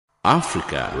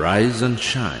Africa, rise and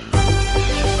shine.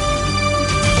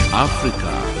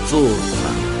 Africa,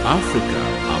 zorka. Africa,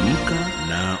 amka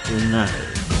na ung'are.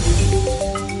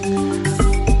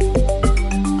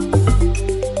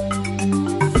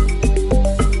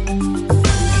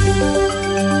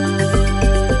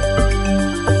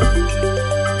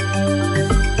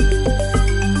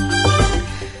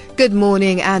 Good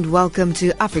morning and welcome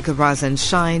to Africa Rise and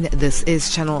Shine. This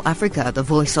is Channel Africa, the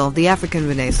voice of the African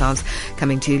Renaissance,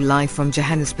 coming to you live from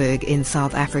Johannesburg in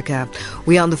South Africa.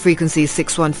 We are on the frequency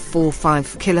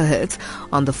 6145 kilohertz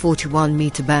on the 41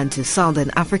 meter band to Southern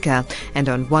Africa and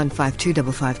on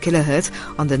 15255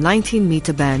 kilohertz on the 19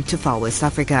 meter band to Far West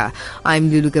Africa. I'm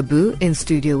Lulu Gabu in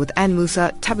studio with Ann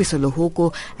Musa, Tabiso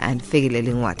Lohoko and Fegile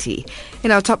Lingwati.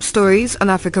 In our top stories on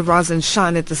Africa Rise and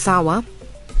Shine at this hour,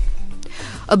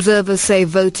 observers say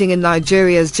voting in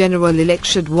Nigeria's general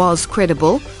election was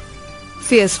credible.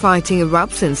 Fierce fighting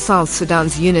erupts in South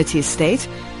Sudan's unity state.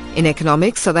 In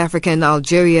economics, South Africa and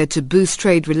Algeria to boost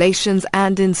trade relations.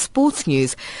 And in sports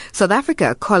news, South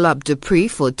Africa call up Dupree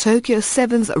for Tokyo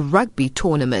 7's rugby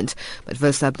tournament. But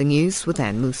first up the news with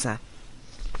Ann Musa.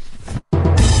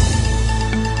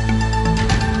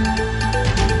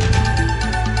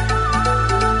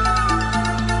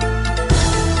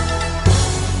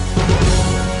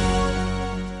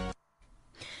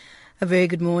 A very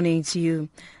good morning to you.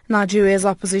 Nigeria's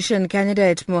opposition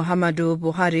candidate Muhammadu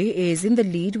Buhari is in the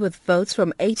lead with votes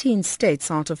from 18 states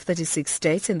out of 36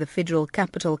 states in the federal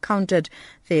capital counted.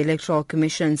 The Electoral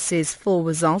Commission says full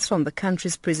results from the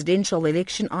country's presidential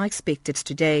election are expected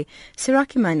today.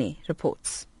 Siraki Mani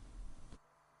reports.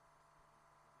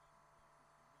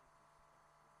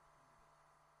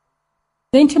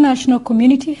 The international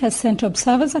community has sent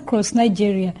observers across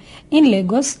Nigeria. In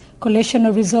Lagos, collation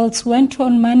of results went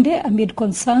on Monday amid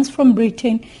concerns from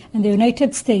Britain and the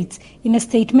United States in a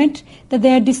statement that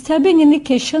there are disturbing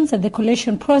indications that the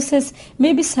collation process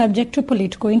may be subject to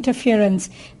political interference.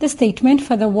 The statement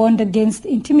further warned against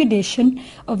intimidation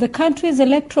of the country's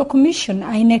Electoral Commission,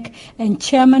 INEC, and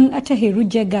Chairman Atahiru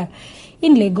Jega.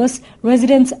 In Lagos,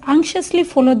 residents anxiously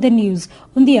followed the news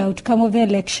on the outcome of the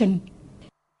election.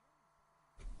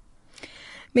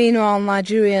 Meanwhile,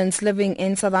 Nigerians living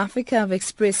in South Africa have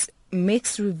expressed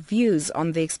mixed reviews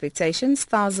on the expectations.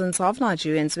 Thousands of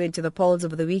Nigerians went to the polls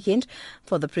over the weekend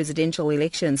for the presidential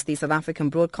elections. The South African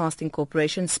Broadcasting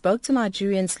Corporation spoke to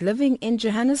Nigerians living in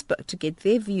Johannesburg to get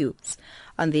their views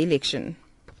on the election.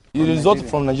 The result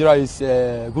from Nigeria is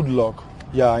good luck.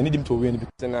 Yeah, I need him to win.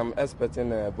 And I'm expecting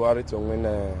Buhari to win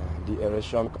the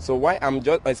election. So why I'm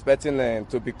just expecting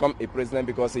to become a president,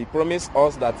 because he promised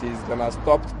us that he's gonna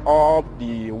stop all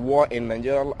the war in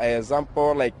Nigeria.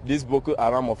 Example like this Boko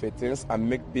Haram of things and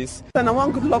make peace. And I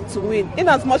want good luck to win. In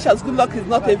as much as good luck is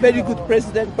not a very good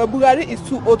president, but Buhari is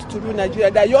too old to rule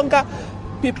Nigeria. There are younger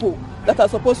people that are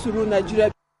supposed to rule Nigeria.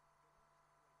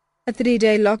 A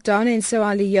 3-day lockdown in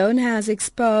Sierra Leone has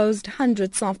exposed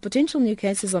hundreds of potential new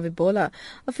cases of Ebola.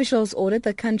 Officials ordered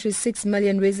the country's 6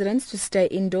 million residents to stay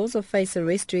indoors or face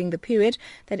arrest during the period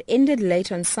that ended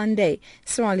late on Sunday.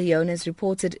 Sierra Leone has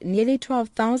reported nearly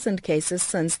 12,000 cases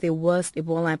since the worst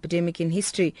Ebola epidemic in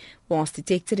history was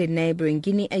detected in neighboring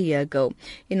Guinea a year ago.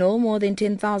 In all, more than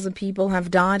 10,000 people have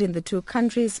died in the two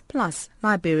countries, plus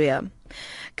Liberia.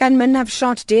 Gunmen have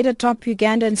shot dead a top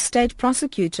Ugandan state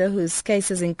prosecutor whose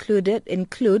cases include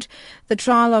the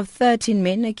trial of 13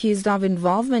 men accused of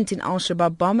involvement in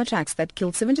Al-Shabaab bomb attacks that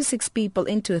killed 76 people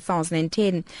in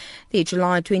 2010. The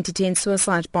July 2010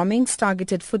 suicide bombings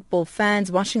targeted football fans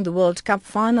watching the World Cup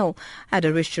final at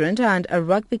a restaurant and a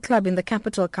rugby club in the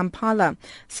capital Kampala.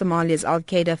 Somalia's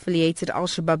Al-Qaeda-affiliated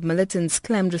Al-Shabaab militants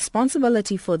claimed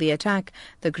responsibility for the attack,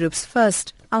 the group's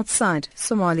first outside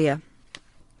Somalia.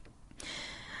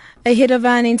 Ahead of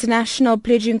an international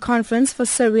pledging conference for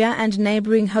Syria and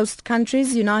neighboring host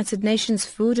countries, United Nations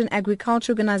Food and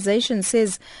Agriculture Organization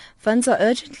says funds are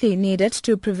urgently needed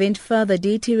to prevent further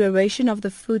deterioration of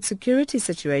the food security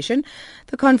situation.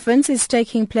 The conference is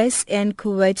taking place in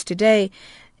Kuwait today.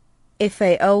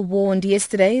 FAO warned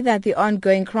yesterday that the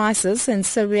ongoing crisis in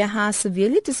Syria has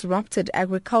severely disrupted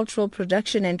agricultural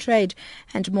production and trade,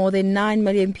 and more than 9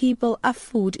 million people are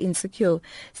food insecure.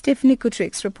 Stephanie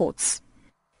Kutrix reports.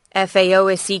 FAO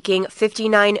is seeking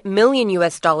 $59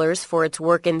 million for its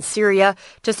work in Syria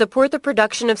to support the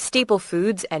production of staple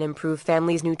foods and improve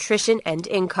families' nutrition and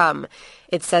income.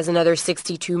 It says another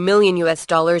 $62 million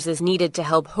is needed to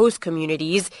help host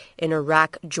communities in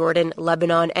Iraq, Jordan,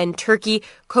 Lebanon, and Turkey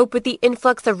cope with the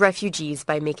influx of refugees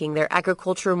by making their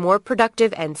agriculture more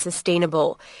productive and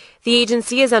sustainable. The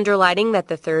agency is underlining that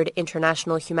the third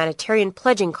International Humanitarian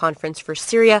Pledging Conference for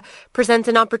Syria presents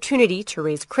an opportunity to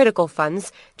raise critical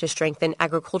funds to strengthen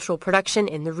agricultural production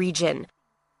in the region.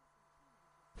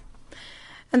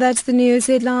 And that's the news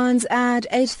headlines at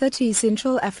 8:30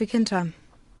 Central African Time.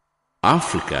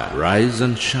 Africa, rise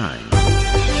and shine.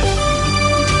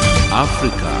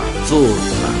 Africa,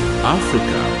 zorka.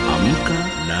 Africa, amka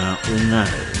na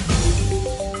ung'are.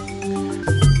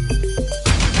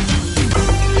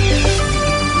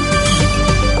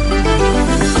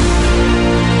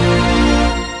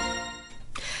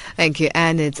 Thank you,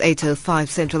 Anne. It's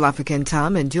 8:05 Central African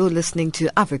Time, and you're listening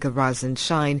to Africa Rise and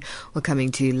Shine. We're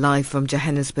coming to you live from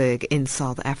Johannesburg in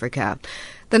South Africa.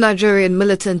 The Nigerian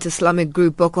militant Islamic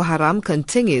group Boko Haram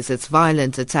continues its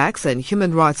violent attacks and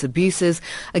human rights abuses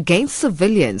against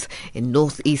civilians in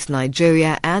northeast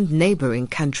Nigeria and neighboring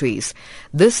countries.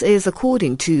 This is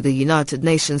according to the United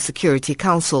Nations Security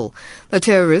Council. The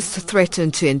terrorists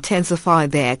threatened to intensify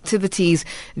their activities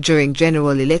during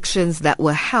general elections that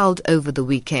were held over the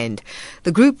weekend.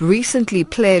 The group recently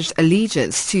pledged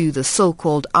allegiance to the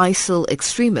so-called ISIL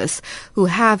extremists who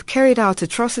have carried out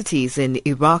atrocities in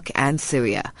Iraq and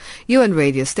Syria. UN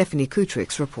Radio Stephanie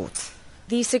Kutrix reports.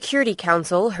 The Security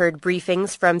Council heard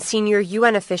briefings from senior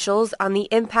UN officials on the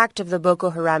impact of the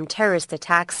Boko Haram terrorist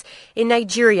attacks in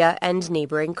Nigeria and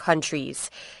neighboring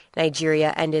countries.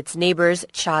 Nigeria and its neighbors,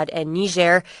 Chad and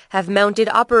Niger, have mounted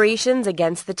operations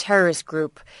against the terrorist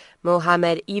group.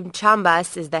 Mohamed Ibn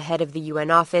Chambas is the head of the UN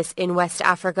office in West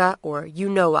Africa, or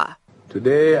UNOA.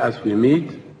 Today, as we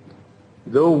meet,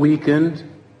 though weakened,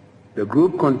 the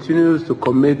group continues to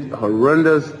commit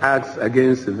horrendous acts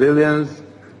against civilians,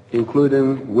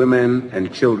 including women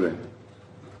and children.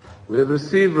 We have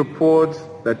received reports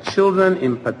that children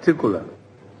in particular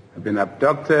have been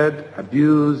abducted,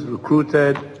 abused,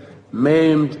 recruited,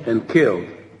 maimed, and killed.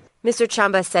 Mr.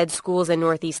 Chamba said schools in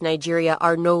northeast Nigeria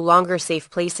are no longer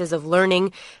safe places of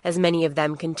learning, as many of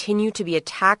them continue to be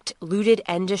attacked, looted,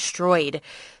 and destroyed.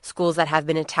 Schools that have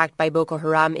been attacked by Boko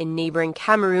Haram in neighboring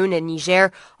Cameroon and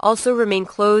Niger also remain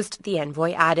closed, the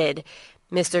envoy added.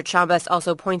 Mr. Chambas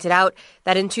also pointed out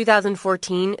that in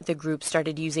 2014, the group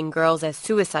started using girls as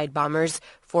suicide bombers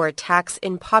for attacks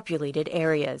in populated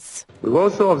areas. We've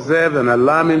also observed an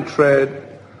alarming trend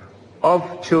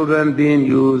of children being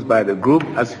used by the group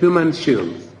as human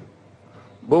shields.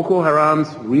 Boko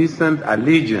Haram's recent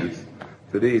allegiance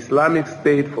to the Islamic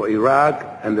State for Iraq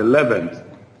and the Levant,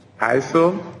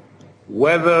 ISIL,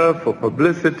 whether for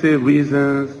publicity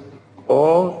reasons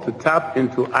or to tap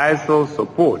into ISIL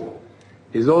support,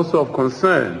 is also of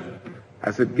concern,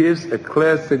 as it gives a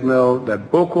clear signal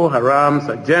that Boko Haram's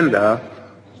agenda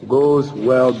goes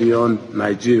well beyond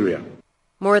Nigeria.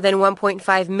 More than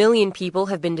 1.5 million people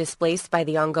have been displaced by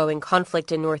the ongoing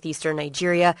conflict in northeastern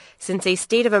Nigeria since a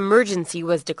state of emergency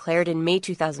was declared in May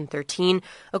 2013,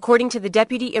 according to the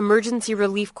Deputy Emergency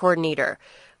Relief Coordinator.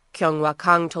 Kyung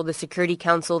Wakang told the Security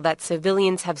Council that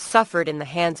civilians have suffered in the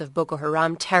hands of Boko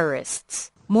Haram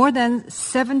terrorists. More than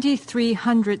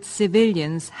 7,300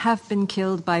 civilians have been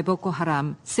killed by Boko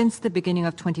Haram since the beginning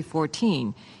of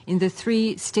 2014 in the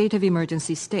 3 state of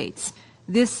emergency states.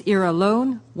 This year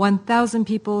alone, 1,000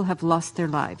 people have lost their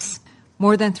lives.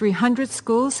 More than 300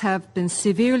 schools have been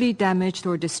severely damaged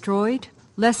or destroyed.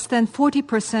 Less than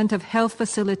 40% of health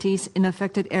facilities in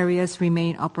affected areas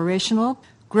remain operational.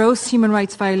 Gross human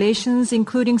rights violations,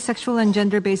 including sexual and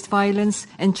gender-based violence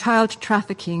and child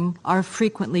trafficking, are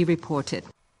frequently reported.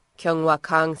 Kyung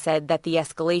Wakang said that the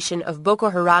escalation of Boko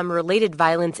Haram-related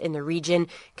violence in the region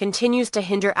continues to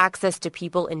hinder access to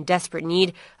people in desperate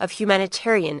need of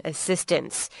humanitarian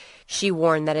assistance. She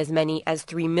warned that as many as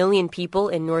 3 million people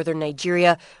in northern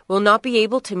Nigeria will not be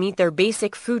able to meet their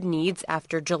basic food needs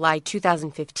after July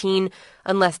 2015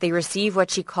 unless they receive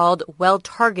what she called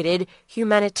well-targeted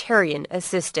humanitarian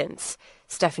assistance.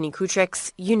 Stephanie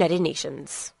Kutrix, United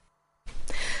Nations.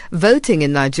 Voting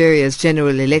in Nigeria's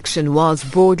general election was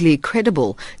broadly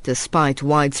credible despite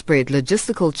widespread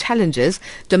logistical challenges,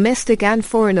 domestic and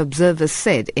foreign observers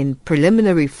said in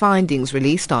preliminary findings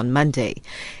released on Monday.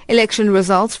 Election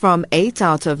results from 8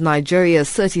 out of Nigeria's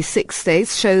 36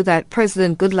 states show that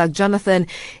President Goodluck Jonathan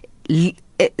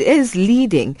is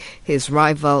leading his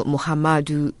rival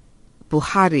Muhammadu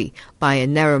Buhari by a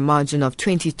narrow margin of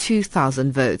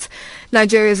 22,000 votes.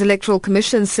 Nigeria's Electoral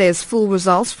Commission says full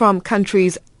results from the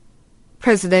country's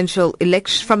presidential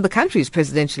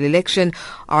election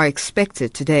are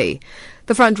expected today.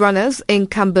 The front-runners,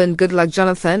 incumbent Goodluck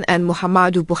Jonathan and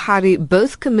Muhammadu Buhari,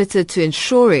 both committed to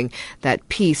ensuring that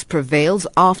peace prevails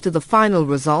after the final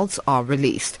results are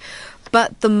released.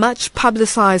 But the much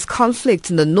publicized conflict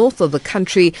in the north of the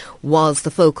country was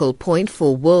the focal point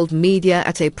for world media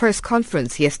at a press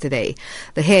conference yesterday.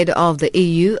 The head of the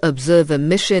EU observer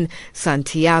mission,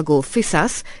 Santiago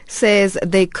Fisas, says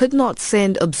they could not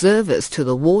send observers to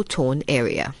the war-torn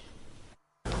area.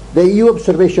 The EU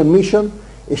observation mission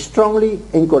strongly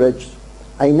encouraged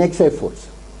INEC's efforts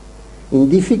in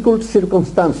difficult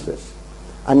circumstances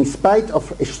and in spite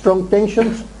of strong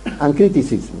tensions and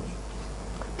criticisms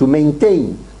to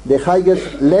maintain the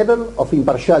highest level of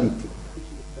impartiality.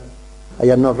 I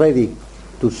am not ready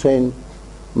to send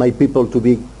my people to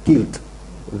be killed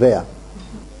there.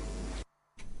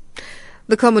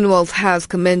 The Commonwealth has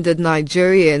commended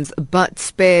Nigerians but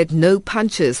spared no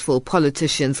punches for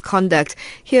politicians' conduct.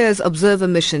 Here's Observer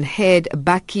Mission head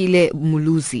Bakile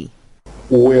Muluzi.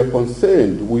 We are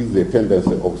concerned with the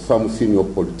tendency of some senior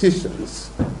politicians,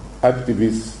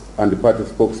 activists and party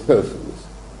spokespersons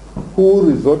who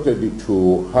resorted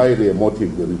to highly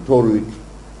emotive rhetoric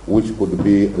which could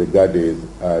be regarded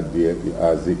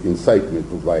as incitement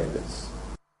to violence.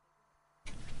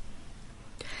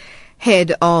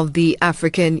 Head of the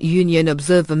African Union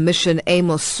Observer Mission,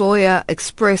 Amos Sawyer,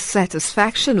 expressed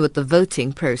satisfaction with the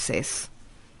voting process.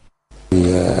 We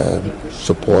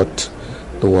support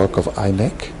the work of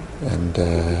INEC, and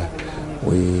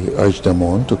we urge them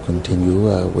on to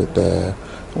continue with their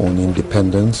own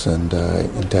independence and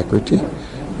integrity,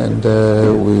 and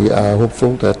we are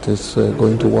hopeful that it's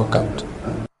going to work out.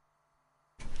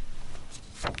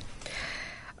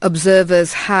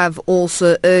 Observers have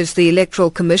also urged the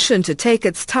Electoral Commission to take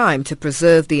its time to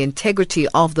preserve the integrity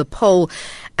of the poll,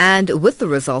 and with the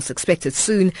results expected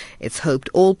soon, it's hoped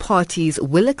all parties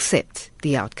will accept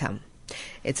the outcome.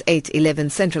 It's 8:11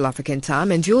 Central African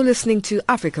Time, and you're listening to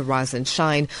Africa Rise and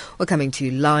Shine. We're coming to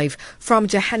you live from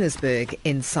Johannesburg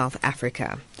in South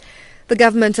Africa. The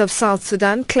government of South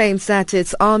Sudan claims that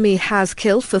its army has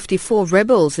killed 54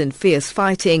 rebels in fierce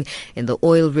fighting in the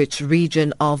oil-rich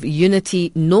region of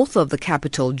Unity north of the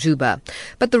capital, Juba.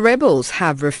 But the rebels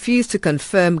have refused to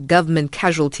confirm government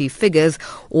casualty figures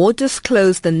or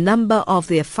disclose the number of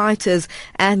their fighters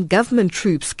and government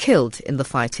troops killed in the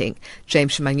fighting.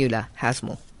 James Shimanyula has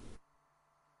more.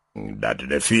 That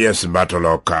the fierce battle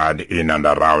occurred in and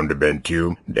around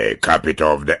Bentiu, the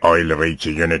capital of the oil-rich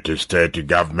Unity State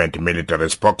government military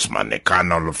spokesman,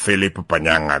 Colonel Philip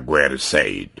Panyanga Guerre,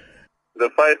 said. The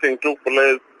fighting took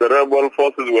place, the rebel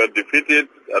forces were defeated,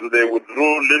 and they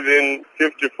withdrew, leaving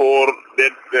 54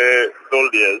 dead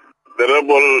soldiers. The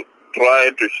rebel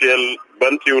tried to shell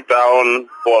Bentiu town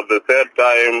for the third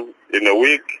time in a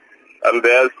week, and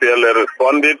the SPLA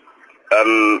responded,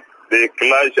 and they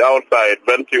clashed outside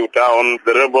Bentiu town.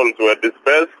 The rebels were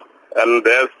dispersed, and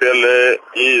the SPLA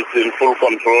is in full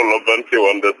control of Bentiu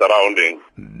and the surroundings.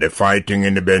 The fighting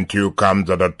in Bentiu comes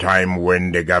at a time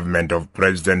when the government of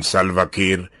President Salva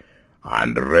Kiir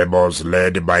and rebels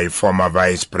led by former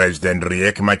Vice President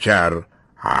Riek Machar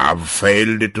have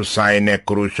failed to sign a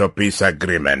crucial peace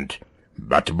agreement.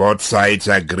 But both sides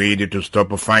agreed to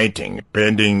stop fighting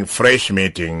pending fresh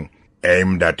meeting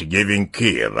aimed at giving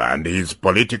Kiir and his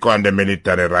political and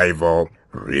military rival,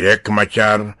 Riek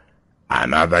Machar,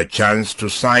 another chance to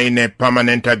sign a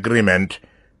permanent agreement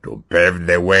to pave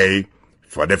the way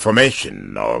for the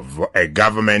formation of a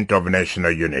government of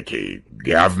national unity.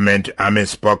 Government Army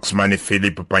spokesman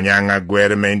Philip Panyanga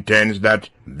Guerre maintains that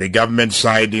the government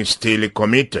side is still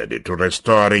committed to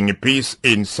restoring peace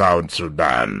in South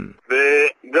Sudan. The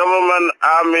government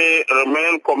army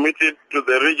remain committed to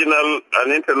the regional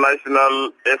and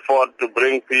international effort to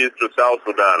bring peace to South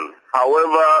Sudan.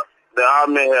 However, the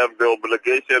army have the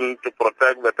obligation to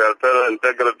protect the territorial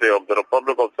integrity of the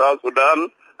Republic of South Sudan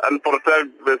and protect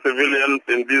the civilians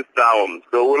in these towns.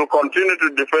 So we'll continue to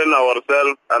defend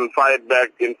ourselves and fight back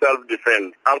in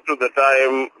self-defense up to the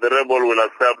time the rebel will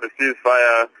accept the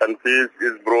ceasefire and peace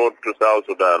is brought to South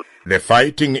Sudan. The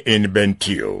fighting in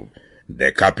Bentiu,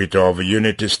 the capital of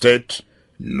Unity State,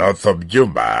 north of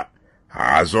Juba,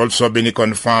 has also been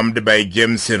confirmed by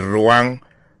James Ruang,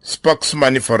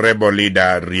 spokesman for rebel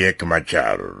leader Riek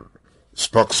Machar.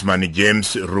 Spokesman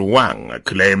James Ruang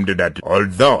claimed that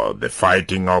although the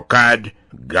fighting occurred,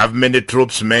 government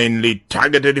troops mainly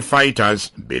targeted fighters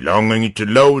belonging to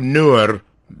Lau Nuer,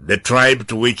 the tribe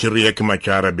to which Riek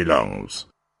Machar belongs.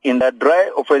 In the dry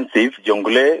offensive,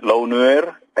 Jonglei, Lau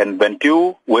Nuer, and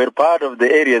Bentiu were part of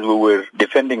the areas we were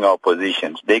defending our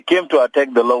positions. They came to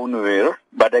attack the Lone Nuer,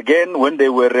 but again, when they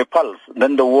were repulsed,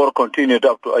 then the war continued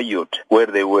up to Ayut, where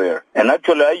they were. And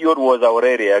actually, Ayut was our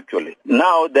area, actually.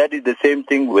 Now, that is the same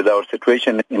thing with our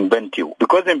situation in Bentiu.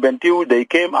 Because in Bentiu, they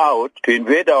came out to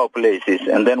invade our places,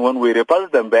 and then when we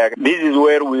repulsed them back, this is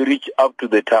where we reached up to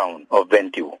the town of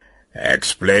Bentiu.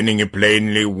 Explaining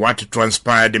plainly what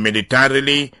transpired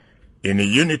militarily in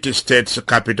Unity State's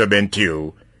capital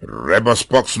Bentiu, rebel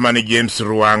spokesman James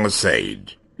Ruang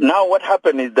said, Now what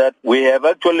happened is that we have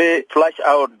actually flushed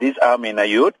out this army in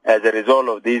Ayut as a result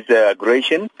of this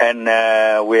aggression, and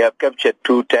we have captured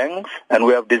 2 tanks, and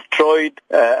we have destroyed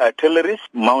artillery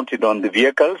mounted on the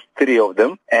vehicles, 3 of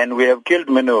them, and we have killed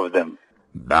many of them.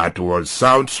 That was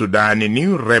South Sudan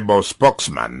new rebel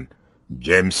spokesman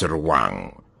James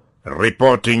Ruang.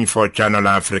 Reporting for Channel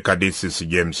Africa, this is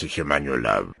James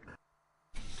Shimanyula.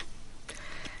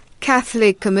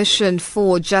 Catholic Commission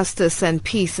for Justice and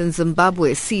Peace in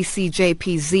Zimbabwe,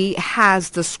 CCJPZ,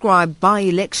 has described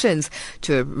by-elections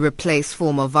to replace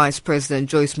former Vice President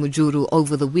Joyce Mujuru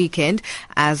over the weekend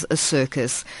as a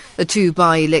circus. The 2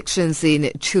 by-elections in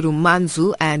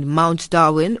Chirumanzu and Mount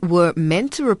Darwin were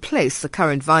meant to replace the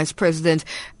current Vice President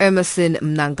Emmerson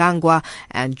Mnangagwa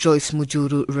and Joyce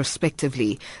Mujuru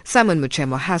respectively. Simon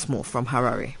Muchemo has more from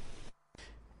Harare.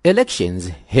 Elections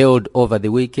held over the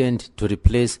weekend to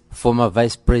replace former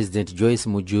Vice President Joyce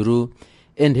Mujuru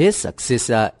and his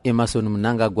successor Emmerson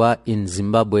Mnangagwa in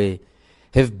Zimbabwe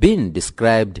have been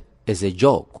described as a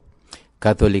joke.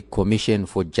 Catholic Commission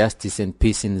for Justice and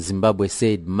Peace in Zimbabwe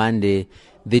said Monday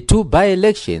the 2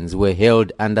 by-elections were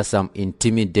held under some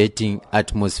intimidating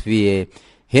atmosphere,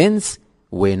 hence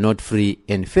were not free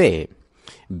and fair.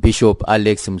 Bishop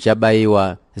Alex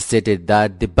Mchabaiwa stated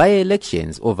that the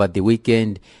by-elections over the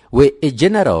weekend were a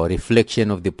general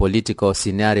reflection of the political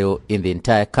scenario in the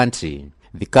entire country.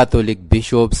 The Catholic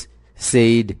bishops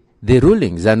said the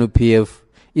ruling ZANU-PF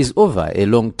is over a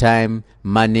long time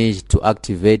managed to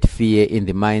activate fear in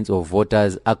the minds of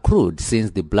voters accrued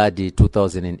since the bloody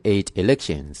 2008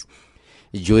 elections.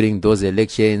 During those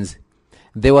elections,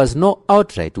 there was no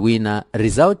outright winner,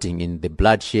 resulting in the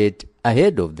bloodshed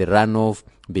ahead of the runoff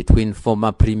between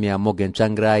former Premier Morgan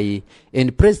Tsvangirai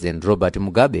and President Robert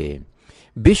Mugabe.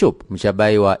 Bishop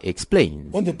Mchabaiwa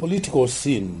explained. On the political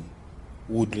scene,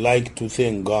 would like to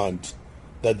thank God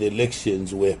that the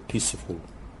elections were peaceful.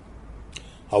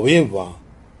 However,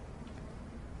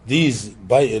 these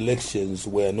by-elections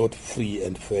were not free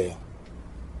and fair.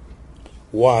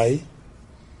 Why?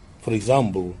 For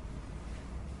example,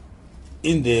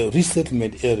 in the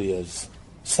resettlement areas,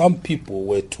 some people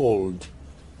were told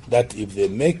that if they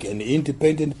make any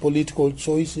independent political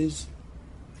choices,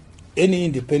 the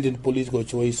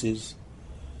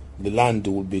land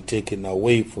will be taken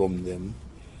away from them,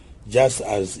 just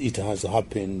as it has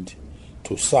happened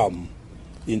to some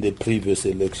in the previous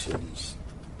elections.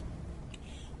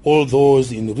 All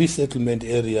those in resettlement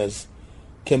areas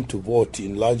came to vote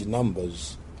in large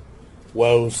numbers,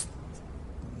 whilst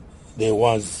there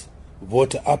was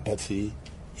voter apathy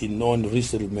in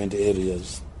non-resettlement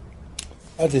areas.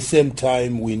 At the same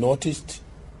time, we noticed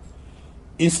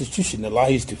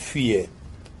institutionalized fear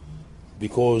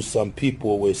because some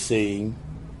people were saying,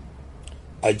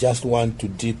 I just want to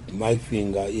dip my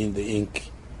finger in the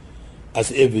ink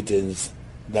as evidence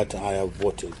that I have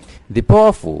voted. The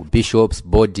powerful bishops'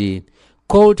 body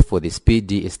called for the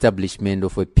speedy establishment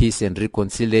of a Peace and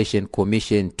Reconciliation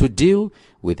Commission to deal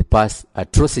with past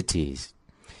atrocities.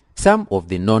 Some of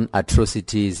the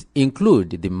non-atrocities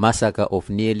include the massacre of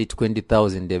nearly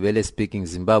 20,000 Ndebele-speaking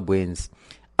Zimbabweans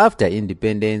after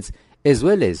independence, as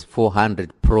well as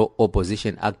 400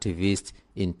 pro-opposition activists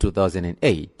in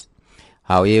 2008.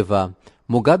 However,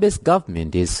 Mugabe's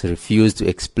government has refused to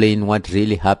explain what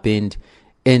really happened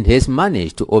and has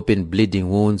managed to open bleeding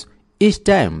wounds each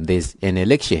time there's an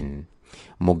election.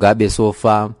 Mugabe so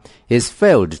far has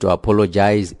failed to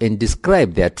apologize and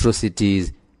describe the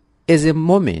atrocities as a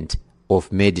moment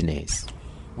of madness.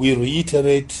 We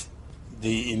reiterate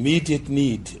the immediate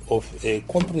need of a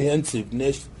comprehensive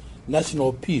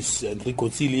national peace and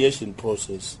reconciliation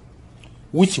process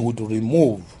which would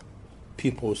remove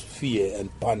people's fear and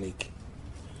panic.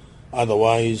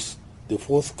 Otherwise, the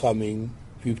forthcoming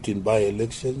 15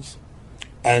 by-elections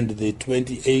and the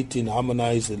 2018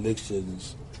 harmonized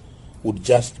elections would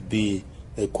just be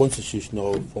a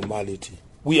constitutional formality.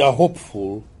 We are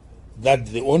hopeful that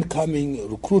the oncoming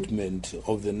recruitment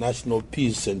of the National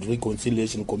Peace and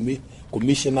Reconciliation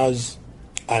Commissioners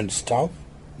and staff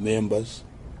members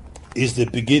is the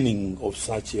beginning of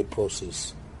such a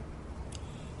process.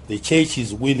 The Church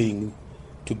is willing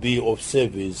to be of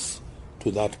service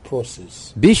to that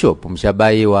process. Bishop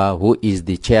Mshabaiwa, who is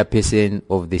the chairperson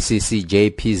of the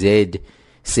CCJPZ,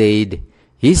 said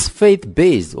his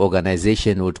faith-based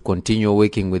organization would continue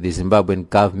working with the Zimbabwean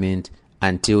government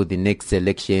until the next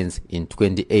elections in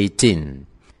 2018.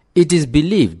 It is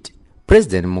believed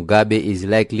President Mugabe is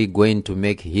likely going to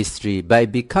make history by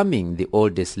becoming the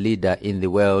oldest leader in the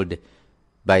world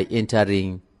by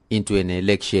entering into an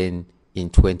election in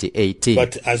 2018.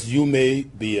 But as you may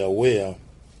be aware,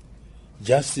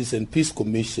 Justice and Peace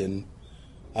Commission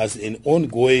has an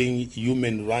ongoing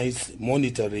human rights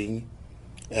monitoring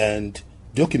and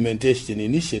documentation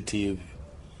initiative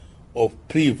of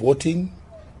pre-voting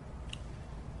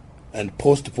and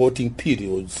post-voting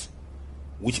periods,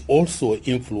 which also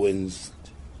influenced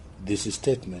this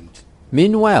statement.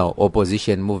 Meanwhile,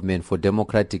 opposition movement for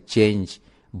democratic change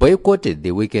boycotted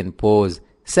the weekend polls,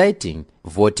 citing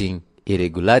voting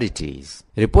irregularities.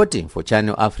 Reporting for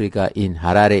Channel Africa in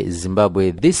Harare,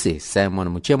 Zimbabwe, this is Simon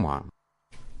Muchemwa.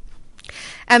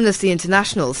 Amnesty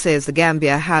International says the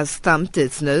Gambia has thumped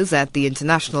its nose at the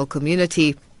international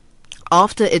community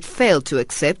after it failed to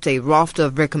accept a raft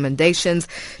of recommendations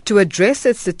to address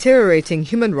its deteriorating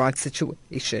human rights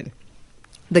situation.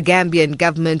 The Gambian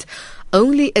government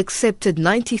only accepted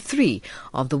 93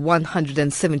 of the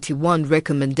 171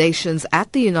 recommendations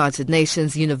at the United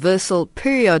Nations Universal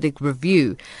Periodic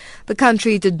Review. The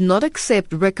country did not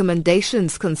accept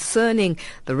recommendations concerning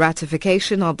the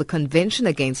ratification of the Convention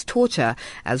Against Torture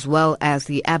as well as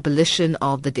the abolition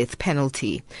of the death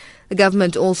penalty. The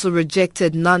government also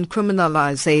rejected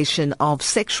non-criminalization of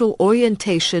sexual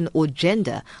orientation or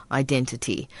gender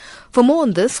identity. For more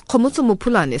on this, Khomotso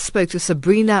Mopulane spoke to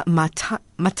Sabrina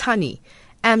Matani,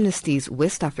 Amnesty's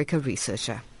West Africa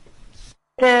researcher.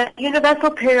 The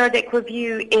Universal Periodic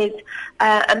Review is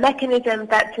a mechanism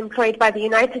that's employed by the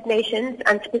United Nations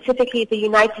and specifically the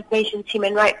United Nations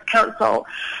Human Rights Council.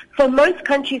 So most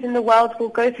countries in the world will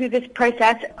go through this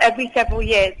process every several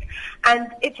years. And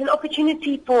it's an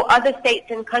opportunity for other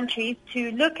states and countries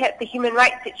to look at the human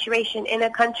rights situation in a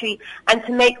country and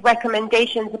to make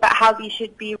recommendations about how these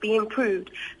should be improved.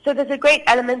 So there's a great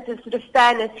element of sort of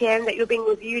fairness here in that you're being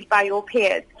reviewed by your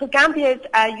peers. For Gambia's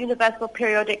Universal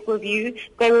Periodic Review,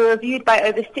 they were reviewed by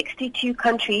over 62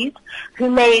 countries who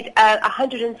made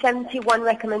 171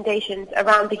 recommendations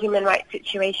around the human rights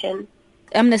situation.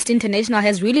 Amnesty International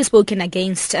has really spoken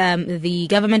against the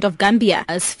government of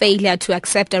Gambia's failure to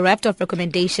accept a raft of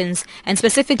recommendations, and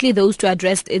specifically those to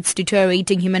address its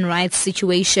deteriorating human rights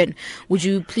situation. Would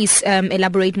you please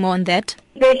elaborate more on that?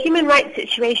 The human rights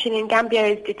situation in Gambia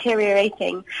is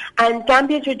deteriorating, and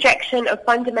Gambia's rejection of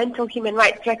fundamental human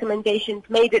rights recommendations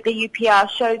made at the UPR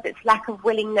shows its lack of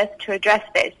willingness to address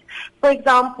this. For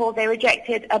example, they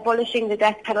rejected abolishing the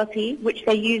death penalty, which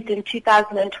they used in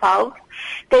 2012.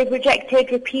 They've rejected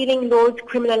repealing laws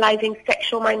criminalizing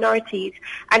sexual minorities,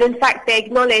 and in fact they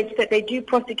acknowledge that they do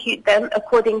prosecute them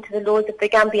according to the laws of the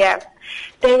Gambia.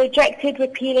 They rejected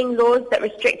repealing laws that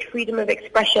restrict freedom of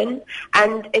expression,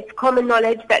 and it's common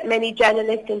knowledge that many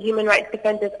journalists and human rights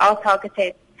defenders are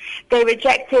targeted. They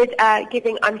rejected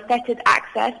giving unfettered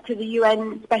access to the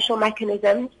UN special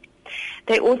mechanisms.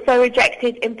 They also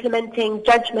rejected implementing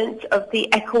judgments of the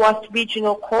ECOWAS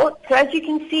Regional Court. So as you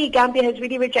can see, Gambia has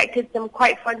really rejected some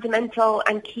quite fundamental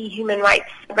and key human rights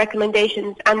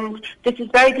recommendations. And this is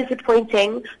very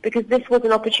disappointing because this was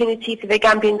an opportunity for the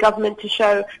Gambian government to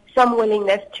show some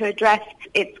willingness to address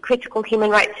its critical human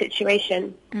rights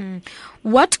situation.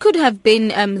 What could have been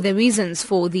the reasons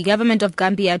for the government of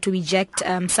Gambia to reject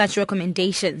such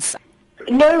recommendations?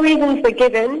 No reasons were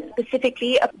given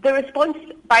specifically. The response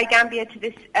by Gambia to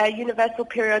this Universal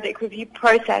Periodic Review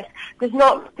process does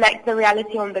not reflect the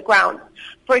reality on the ground.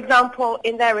 For example,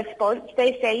 in their response,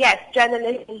 they say, yes,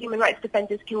 journalists and human rights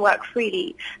defenders can work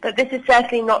freely, but this is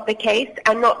certainly not the case,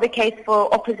 and not the case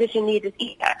for opposition leaders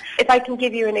either. If I can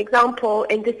give you an example,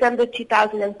 in December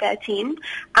 2013,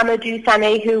 Amadou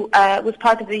Sane, who was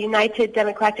part of the United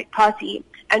Democratic Party,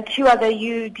 and two other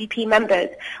UDP members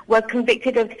were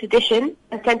convicted of sedition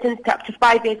and sentenced to up to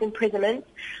 5 years imprisonment.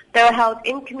 They were held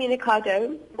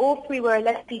incommunicado. All three were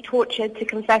allegedly tortured to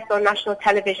confess on national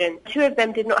television. Two of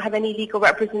them did not have any legal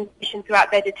representation throughout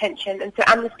their detention, and so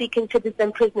Amnesty considers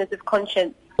them prisoners of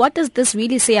conscience. What does this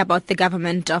really say about the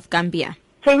government of Gambia?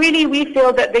 So really, we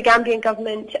feel that the Gambian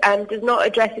government does not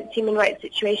address its human rights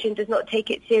situation, does not take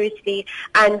it seriously,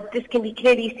 and this can be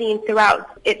clearly seen throughout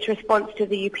its response to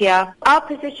the UPR. Our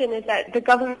position is that the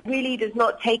government really does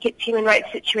not take its human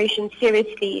rights situation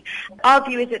seriously. Our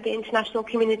view is that the international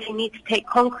community needs to take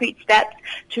concrete steps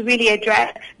to really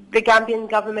address the Gambian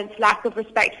government's lack of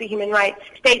respect for human rights.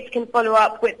 States can follow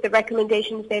up with the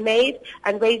recommendations they made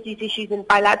and raise these issues in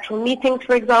bilateral meetings,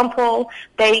 for example.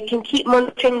 They can keep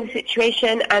monitoring the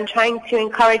situation and trying to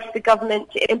encourage the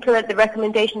government to implement the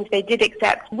recommendations they did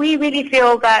accept. We really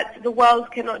feel that the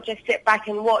world cannot just sit back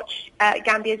and watch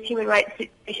Gambia's human rights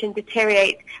situation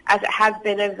deteriorate as it has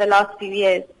been over the last few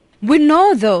years. We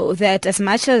know, though, that as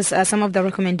much as some of the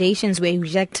recommendations were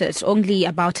rejected, only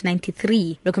about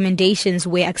 93 recommendations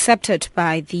were accepted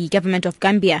by the government of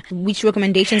Gambia. Which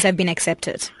recommendations have been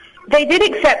accepted? They did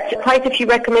accept quite a few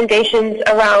recommendations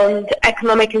around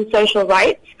economic and social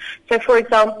rights. So, for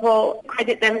example,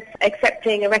 credit them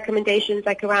accepting recommendations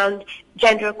like around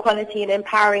gender equality and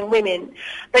empowering women.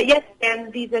 But yes,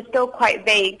 again, these are still quite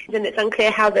vague, and it's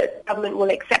unclear how the government will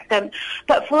accept them.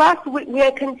 But for us, we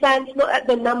are concerned not at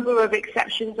the number of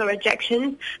exceptions or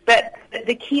rejections, but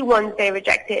the key ones they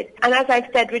rejected. And as I've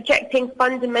said, rejecting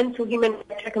fundamental human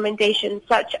rights recommendations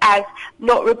such as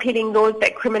not repealing laws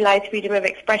that criminalize freedom of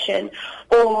expression,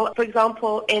 or, for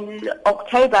example, in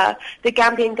October, the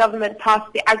Gambian government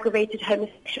passed the Aggravated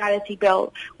Homosexuality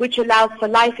Bill, which allows for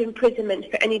life imprisonment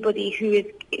for anybody who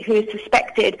is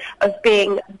suspected of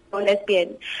being a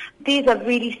lesbian. These are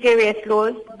really serious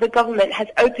laws. The government has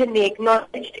openly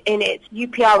acknowledged in its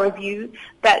UPR review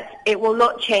that it will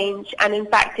not change, and in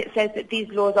fact it says that these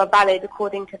laws are valid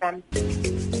according to them.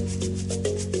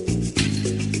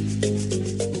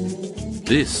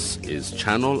 This is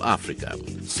Channel Africa,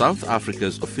 South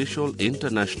Africa's official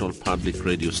international public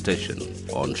radio station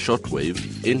on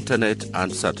shortwave, internet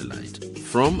and satellite.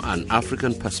 From an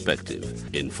African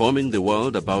perspective, informing the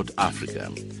world about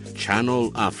Africa.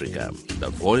 Channel Africa, the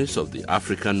voice of the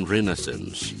African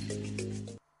Renaissance.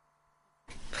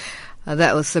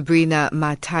 That was Sabrina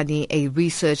Matani, a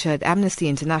researcher at Amnesty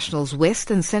International's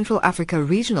West and Central Africa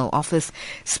Regional Office,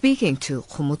 speaking to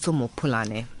Khomotso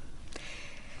Mopulane.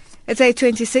 It's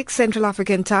 8:26 Central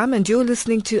African time, and you're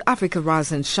listening to Africa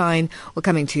Rise and Shine. We're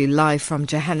coming to you live from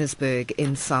Johannesburg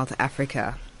in South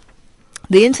Africa.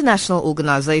 The International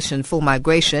Organization for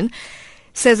Migration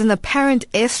says an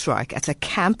apparent airstrike at a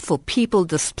camp for people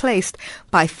displaced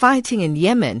by fighting in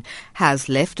Yemen has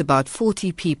left about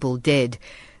 40 people dead.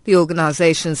 The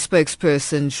organization's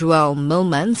spokesperson, Joel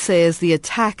Millman, says the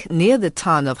attack near the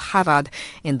town of Harad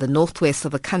in the northwest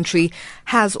of the country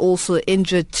has also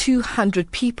injured 200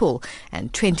 people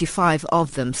and 25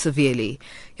 of them severely.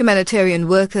 Humanitarian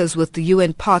workers with the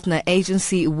UN partner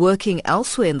agency working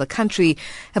elsewhere in the country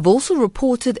have also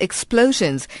reported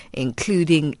explosions,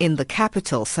 including in the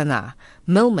capital, Sana'a.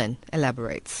 Millman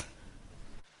elaborates.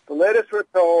 The latest we're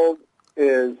told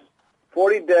is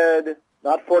 40 dead,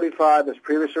 not 45 as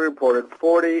previously reported,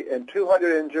 40 and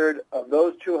 200 injured. Of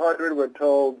those 200, we're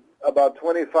told about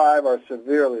 25 are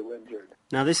severely injured.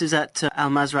 Now, this is at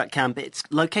Al-Mazraq camp. It's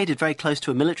located very close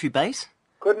to a military base?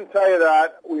 Couldn't tell you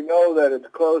that. We know that it's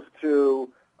close to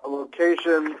a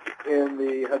location in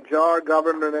the Hajar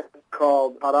government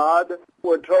called Harad.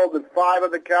 We're told that 5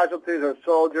 of the casualties are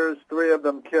soldiers, 3 of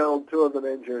them killed, 2 of them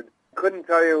injured. Couldn't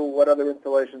tell you what other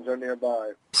installations are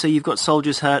nearby. So you've got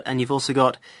soldiers hurt and you've also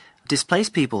got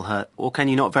displaced people hurt, or can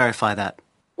you not verify that?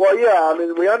 Well, yeah, I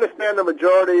mean, we understand the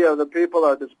majority of the people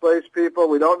are displaced people.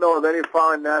 We don't know of any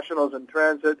foreign nationals in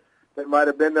transit that might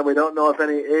have been there. We don't know if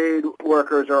any aid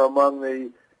workers are among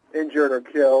the injured or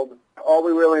killed. All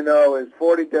we really know is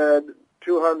 40 dead,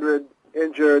 200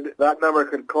 injured. That number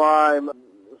could climb.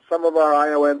 Some of our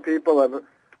IOM people have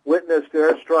witnessed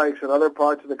airstrikes in other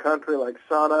parts of the country, like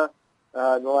Sana'a.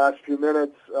 In the last few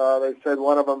minutes, they said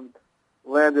one of them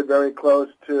landed very close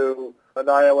to an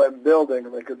IOM building,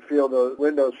 and they could feel the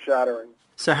windows shattering.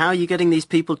 So how are you getting these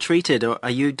people treated? Or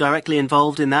are you directly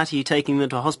involved in that? Are you taking them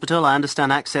to a hospital? I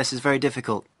understand access is very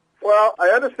difficult. Well, I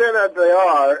understand that they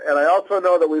are, and I also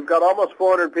know that we've got almost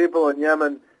 400 people in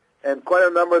Yemen, and quite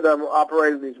a number of them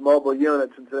operating these mobile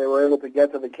units, and so they were able to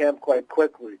get to the camp quite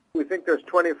quickly. We think there's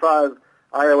 25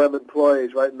 IOM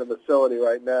employees right in the facility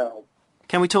right now.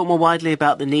 Can we talk more widely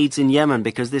about the needs in Yemen?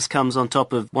 Because this comes on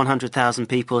top of 100,000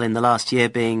 people in the last year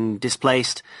being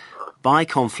displaced by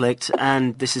conflict,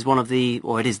 and this is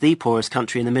it is the poorest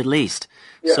country in the Middle East.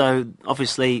 Yeah. So,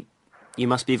 obviously, you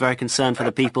must be very concerned for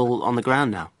the people on the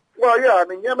ground now. Well, yeah, I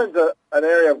mean, Yemen's an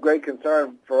area of great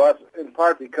concern for us, in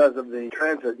part because of the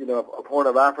transit, of Horn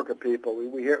of Africa people.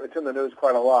 We hear it's in the news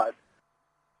quite a lot.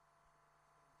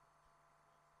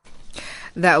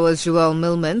 That was Joelle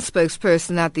Millman,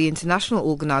 spokesperson at the International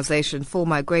Organization for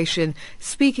Migration,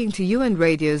 speaking to UN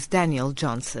Radio's Daniel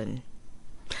Johnson.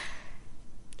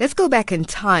 Let's go back in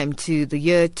time to the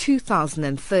year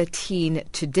 2013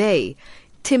 today.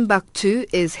 Timbuktu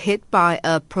is hit by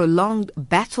a prolonged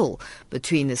battle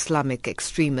between Islamic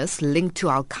extremists linked to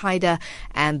Al-Qaeda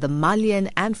and the Malian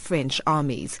and French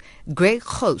armies. Greg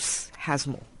Gous has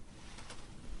more.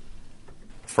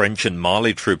 French and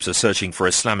Mali troops are searching for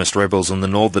Islamist rebels in the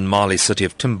northern Mali city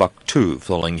of Timbuktu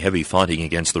following heavy fighting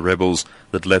against the rebels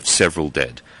that left several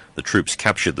dead. The troops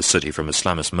captured the city from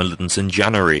Islamist militants in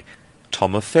January.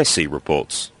 Tom Afesi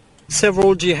reports.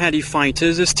 Several jihadi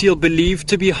fighters are still believed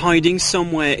to be hiding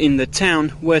somewhere in the town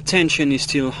where tension is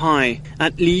still high.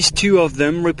 At least 2 of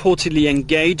them reportedly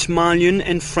engaged Malian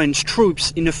and French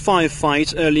troops in a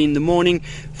firefight early in the morning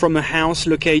from a house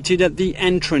located at the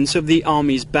entrance of the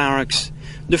army's barracks.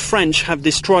 The French have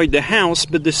destroyed the house,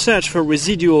 but the search for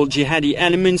residual jihadi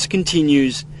elements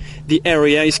continues. The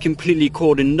area is completely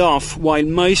cordoned off, while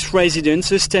most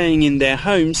residents are staying in their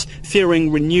homes,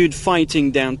 fearing renewed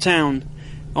fighting downtown.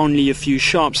 Only a few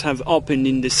shops have opened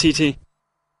in the city.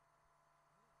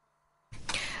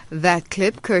 That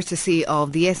clip courtesy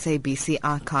of the SABC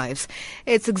archives.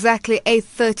 It's exactly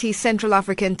 8:30 Central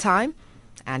African time,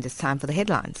 and it's time for the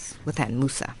headlines with Ann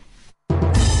Musa.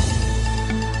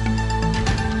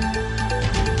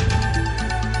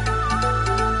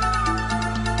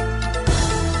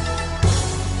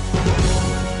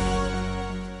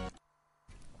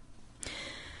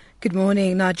 Good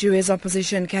morning. Nigeria's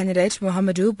opposition candidate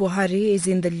Muhammadu Buhari is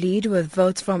in the lead with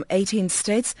votes from 18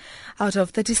 states out of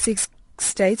 36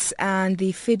 states and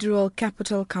the federal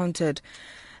capital counted.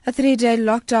 A 3-day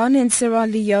lockdown in Sierra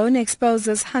Leone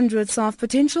exposes hundreds of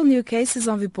potential new cases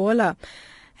of Ebola.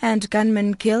 And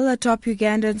gunmen kill a top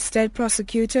Ugandan state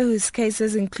prosecutor whose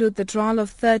cases include the trial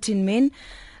of 13 men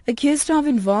accused of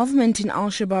involvement in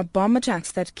Al-Shabaab bomb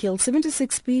attacks that killed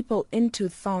 76 people in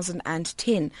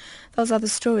 2010. Those are the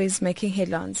stories making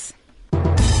headlines.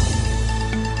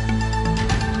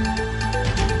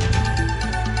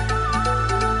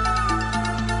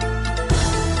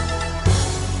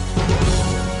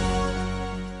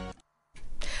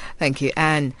 Thank you,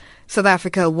 Anne. South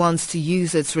Africa wants to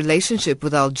use its relationship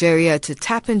with Algeria to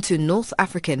tap into North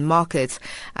African markets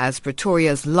as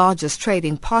Pretoria's largest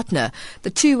trading partner. The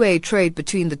two-way trade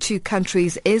between the two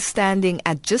countries is standing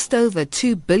at just over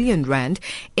 2 billion rand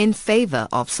in favor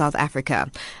of South Africa.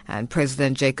 And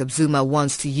President Jacob Zuma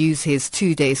wants to use his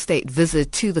 2-day state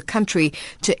visit to the country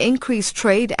to increase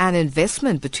trade and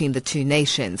investment between the two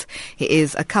nations. He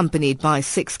is accompanied by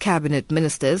 6 cabinet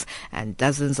ministers and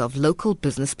dozens of local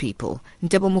business people.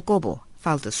 Ndebo Mukobo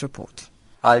filed this report.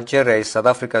 Algeria is South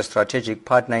Africa's strategic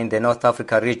partner in the North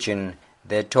Africa region.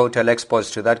 The total exports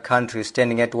to that country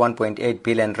standing at 1.8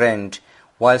 billion rand,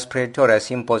 whilst Pretoria's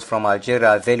imports from Algeria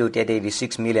are valued at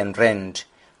 86 million rand.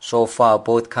 So far,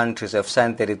 both countries have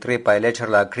signed 33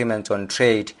 bilateral agreements on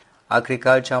trade,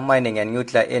 agriculture, mining and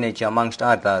nuclear energy, amongst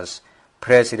others.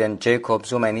 President Jacob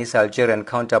Zuma and his Algerian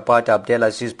counterpart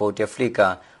Abdelaziz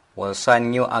Bouteflika will sign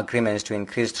new agreements to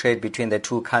increase trade between the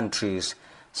two countries.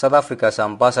 South Africa's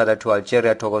ambassador to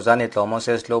Algeria, Thokozani Dlomo,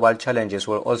 says global challenges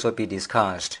will also be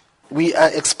discussed. We are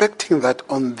expecting that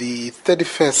on the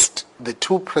 31st, the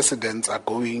two presidents are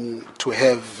going to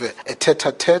have a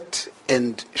tete-a-tete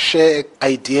and share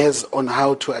ideas on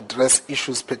how to address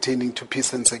issues pertaining to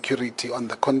peace and security on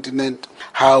the continent,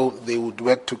 how they would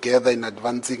work together in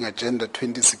advancing Agenda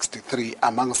 2063,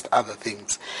 amongst other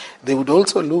things. They would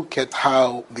also look at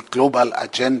how the global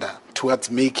agenda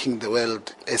towards making the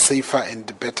world a safer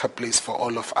and better place for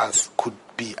all of us could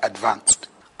be advanced.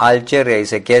 Algeria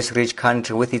is a gas-rich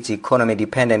country with its economy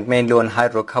dependent mainly on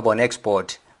hydrocarbon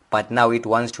export, but now it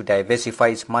wants to diversify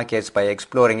its markets by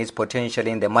exploring its potential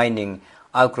in the mining,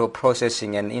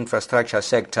 agro-processing and infrastructure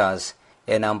sectors.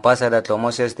 And Ambassador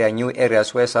Dlomo says there are new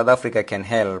areas where South Africa can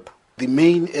help. The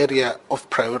main area of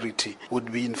priority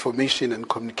would be information and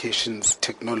communications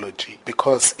technology,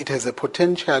 because it has a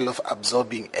potential of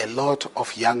absorbing a lot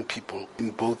of young people in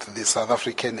both the South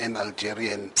African and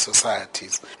Algerian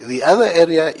societies. The other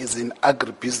area is in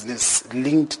agribusiness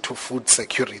linked to food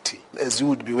security. As you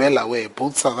would be well aware,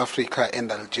 both South Africa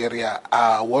and Algeria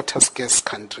are water-scarce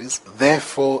countries.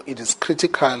 Therefore, it is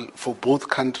critical for both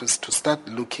countries to start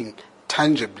looking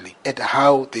tangibly at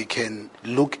how they can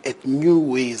look at new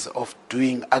ways of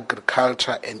doing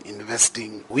agriculture and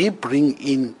investing. We bring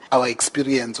in our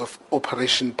experience of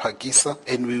Operation Pagisa,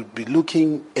 and we'll be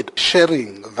looking at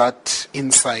sharing that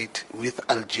insight with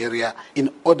Algeria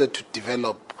in order to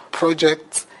develop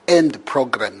projects and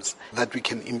programs that we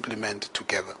can implement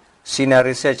together. Senior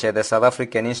researcher at the South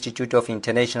African Institute of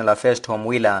International Affairs, Tom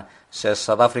Wheeler, says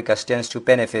South Africa stands to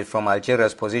benefit from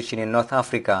Algeria's position in North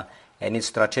Africa and its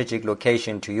strategic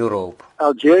location to Europe.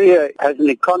 Algeria has an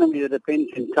economy that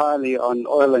depends entirely on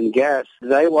oil and gas.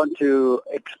 They want to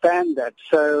expand that.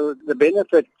 So the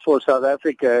benefit for South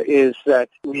Africa is that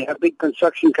we have big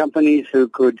construction companies who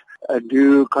could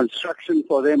do construction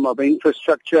for them of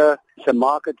infrastructure. It's a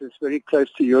market that's very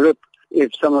close to Europe.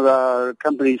 If some of our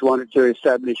companies wanted to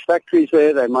establish factories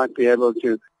there, they might be able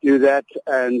to do that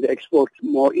and export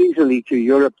more easily to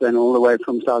Europe than all the way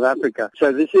from South Africa.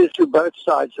 So this is to both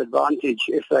sides' advantage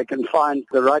if they can find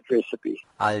the right recipe.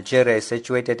 Algeria is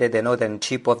situated at the northern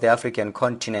tip of the African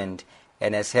continent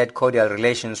and has had cordial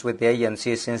relations with the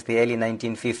ANC since the early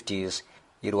 1950s.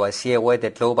 It was here where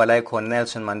the global icon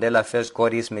Nelson Mandela first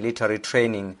got his military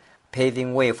training,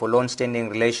 paving way for long-standing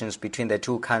relations between the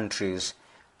two countries.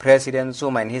 President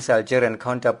Zuma and his Algerian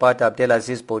counterpart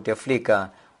Abdelaziz Bouteflika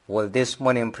will this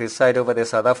morning preside over the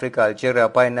South Africa-Algeria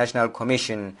Binational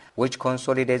Commission, which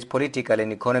consolidates political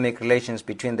and economic relations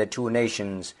between the two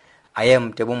nations. I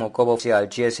am Tebu Mokobo,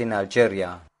 Algiers in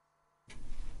Algeria.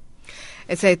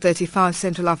 It's 8:35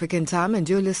 Central African Time and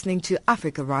you're listening to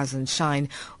Africa Rise and Shine.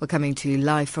 We're coming to you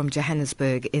live from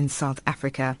Johannesburg in South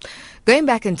Africa. Going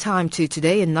back in time to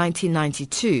today in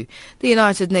 1992, the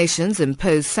United Nations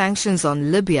imposed sanctions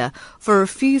on Libya for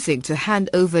refusing to hand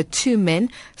over 2 men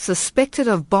suspected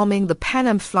of bombing the Pan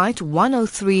Am Flight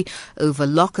 103 over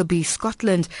Lockerbie,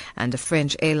 Scotland, and a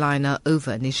French airliner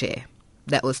over Niger.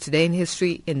 That was Today in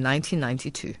History in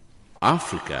 1992.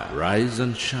 Africa Rise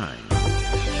and Shine.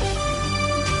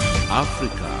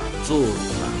 Afrika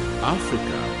Zorka,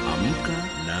 Afrika Amka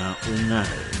na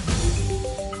Ung'are.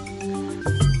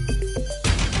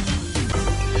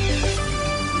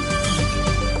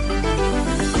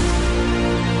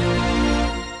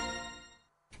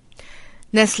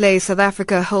 Nestlé South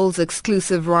Africa holds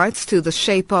exclusive rights to the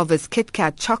shape of its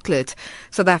KitKat chocolate.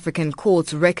 South African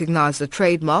courts recognize the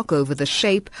trademark over the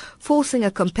shape, forcing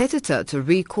a competitor to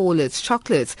recall its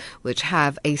chocolates, which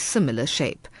have a similar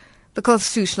shape. The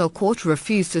Constitutional Court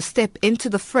refused to step into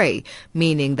the fray,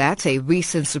 meaning that a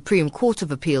recent Supreme Court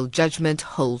of Appeal judgment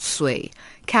holds sway.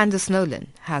 Candice Nolan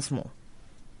has more.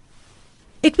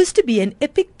 It was to be an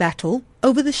epic battle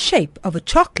over the shape of a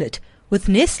chocolate, with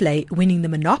Nestlé winning the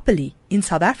monopoly, in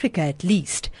South Africa at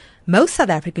least. Most South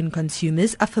African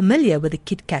consumers are familiar with the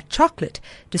KitKat chocolate,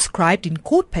 described in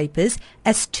court papers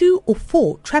as 2 or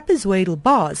 4 trapezoidal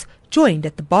bars joined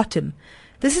at the bottom.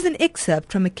 This is an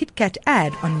excerpt from a KitKat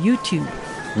ad on YouTube.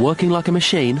 Working like a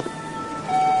machine.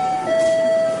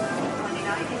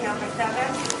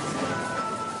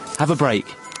 Have a break.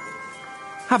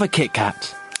 Have a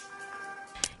KitKat.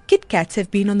 KitKats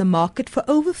have been on the market for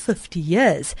over 50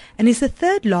 years and is the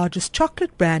 3rd largest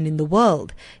chocolate brand in the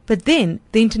world. But then,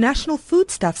 the International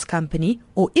Foodstuffs Company,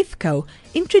 or IFCO,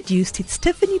 introduced its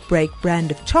Tiffany Break brand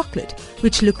of chocolate,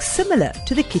 which looks similar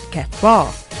to the KitKat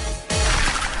bar.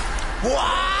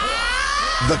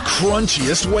 The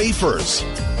crunchiest wafers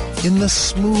in the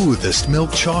smoothest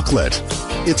milk chocolate.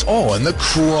 It's all in the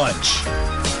crunch.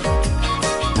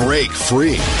 Break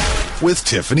free with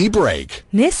Tiffany Break.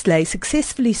 Nestlé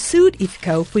successfully sued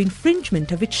IFCO for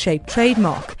infringement of its shape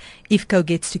trademark. IFCO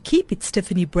gets to keep its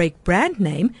Tiffany Break brand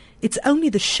name. It's only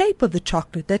the shape of the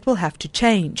chocolate that will have to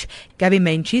change. Gabby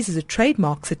Menchis is a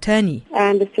trademarks attorney.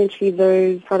 And essentially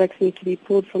those products need to be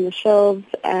pulled from the shelves,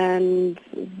 and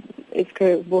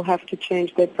IFCO will have to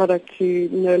change their product to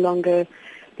no longer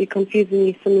be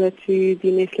confusingly similar to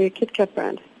the Nestlé KitKat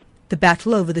brand. The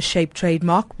battle over the shape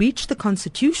trademark reached the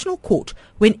Constitutional Court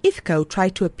when IFCO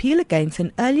tried to appeal against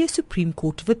an earlier Supreme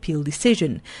Court of Appeal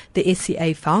decision. The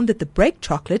SCA found that the Break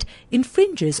chocolate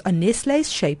infringes on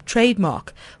Nestlé's shape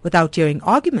trademark. Without hearing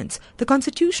arguments, the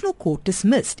Constitutional Court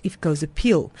dismissed IFCO's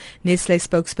appeal. Nestlé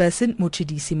spokesperson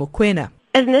Mochidisi Mokoena.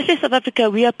 As Nestlé South Africa,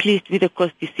 we are pleased with the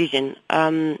court's decision.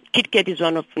 KitKat is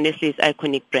one of Nestlé's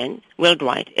iconic brands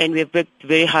worldwide, and we have worked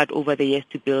very hard over the years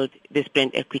to build this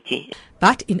brand equity.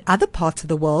 But in other parts of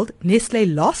the world,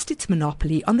 Nestlé lost its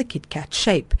monopoly on the KitKat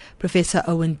shape. Professor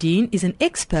Owen Dean is an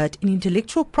expert in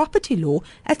intellectual property law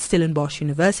at Stellenbosch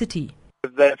University.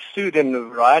 They've sued in a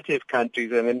variety of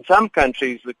countries, and in some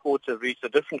countries the courts have reached a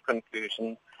different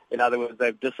conclusion. In other words,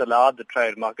 they've disallowed the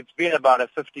trademark. It's been about a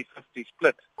 50-50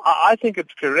 split. I think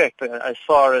it's correct as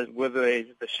far as whether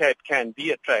the shape can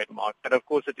be a trademark. But of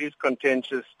course it is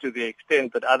contentious to the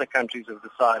extent that other countries have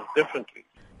decided differently.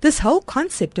 This whole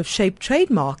concept of shape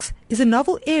trademarks is a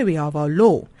novel area of our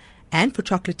law. And for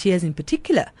chocolatiers in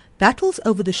particular, battles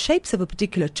over the shapes of a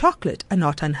particular chocolate are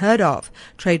not unheard of.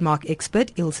 Trademark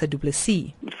expert Ilse Du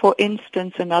Plessis. For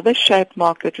instance, another shape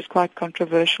mark that was quite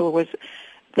controversial was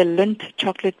the Lindt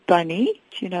chocolate bunny.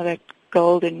 You know, that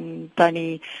golden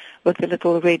bunny with the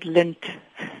little red lint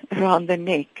around the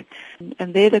neck.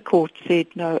 And there the court said,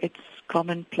 no, it's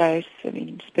commonplace. I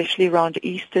mean, especially around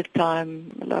Easter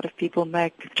time, a lot of people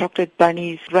make chocolate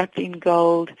bunnies wrapped in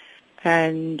gold,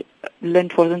 and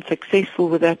Lindt wasn't successful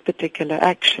with that particular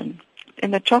action.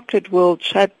 In the chocolate world,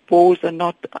 shaped wars are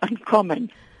not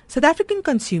uncommon. South African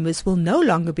consumers will no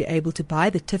longer be able to buy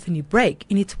the Tiffany Break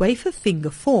in its wafer finger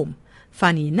form.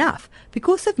 Funny enough,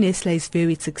 because of Nestlé's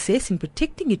varied success in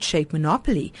protecting its shape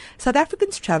monopoly, South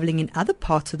Africans travelling in other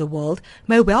parts of the world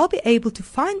may well be able to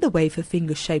find the wafer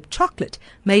finger shaped chocolate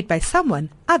made by someone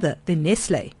other than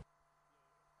Nestlé.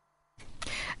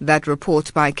 That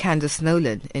report by Candice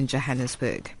Nolan in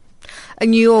Johannesburg. A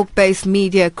New York-based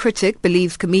media critic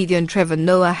believes comedian Trevor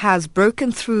Noah has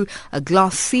broken through a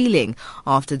glass ceiling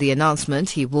after the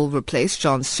announcement he will replace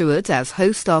Jon Stewart as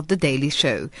host of The Daily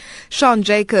Show. Sean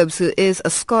Jacobs, who is a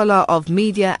scholar of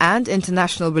media and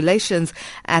international relations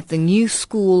at the New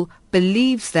School,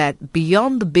 believes that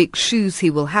beyond the big shoes he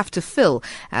will have to fill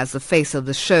as the face of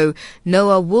the show,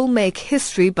 Noah will make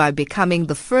history by becoming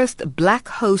the first black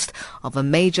host of a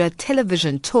major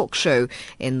television talk show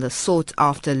in the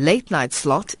sought-after late-night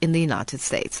slot in the United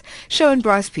States. Sharon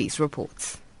Bryce Peace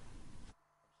reports.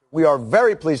 We are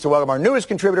very pleased to welcome our newest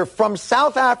contributor from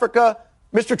South Africa,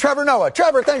 Mr. Trevor Noah.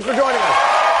 Trevor, thanks for joining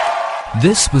us.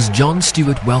 This was Jon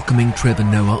Stewart welcoming Trevor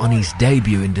Noah on his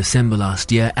debut in December last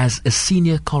year as a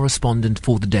senior correspondent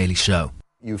for The Daily Show.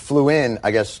 You flew in,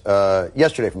 I guess,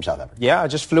 yesterday from South Africa. Yeah, I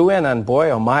just flew in, and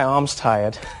boy, are my arms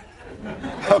tired.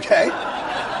 Okay.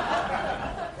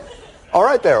 All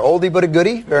right there, oldie but a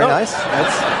goodie. Very nice.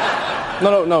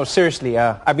 No, seriously.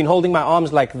 I've been holding my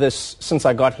arms like this since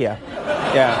I got here.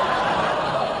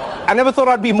 Yeah. I never thought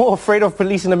I'd be more afraid of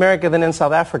police in America than in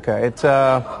South Africa. It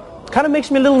kind of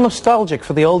makes me a little nostalgic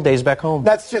for the old days back home.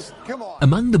 That's just, come on.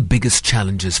 Among the biggest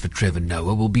challenges for Trevor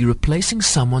Noah will be replacing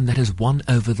someone that has won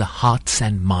over the hearts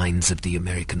and minds of the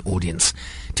American audience.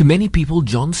 To many people,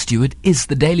 Jon Stewart is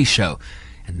The Daily Show,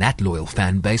 and that loyal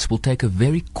fan base will take a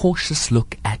very cautious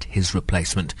look at his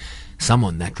replacement,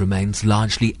 someone that remains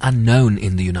largely unknown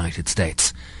in the United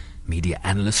States. Media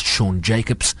analyst Sean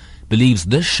Jacobs believes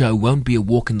this show won't be a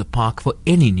walk in the park for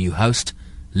any new host,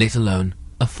 let alone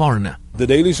a foreigner. The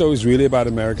Daily Show is really about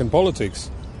American politics,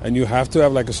 and you have to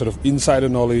have like a sort of insider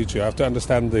knowledge. You have to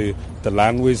understand the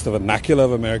language, the vernacular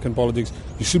of American politics.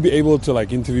 You should be able to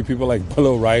like interview people like Bill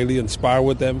O'Reilly and spar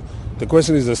with them. The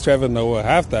question is, does Trevor Noah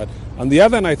have that? On the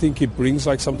other hand, I think he brings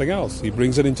like something else. He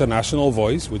brings an international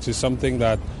voice, which is something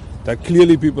that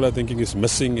clearly people are thinking is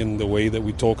missing in the way that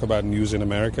we talk about news in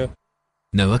America.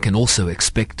 Noah can also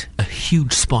expect a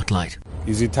huge spotlight.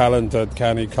 Is he talented?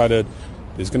 Can he cut it?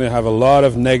 He's going to have a lot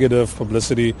of negative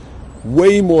publicity,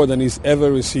 way more than he's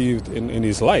ever received in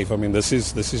his life. I mean, this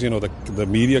is the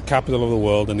media capital of the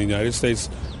world in the United States.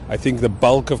 I think the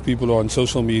bulk of people who are on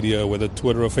social media, whether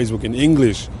Twitter or Facebook in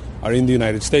English, are in the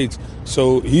United States.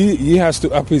 So he has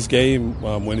to up his game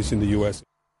when he's in the U.S.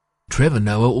 Trevor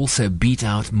Noah also beat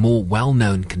out more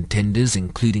well-known contenders,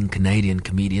 including Canadian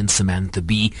comedian Samantha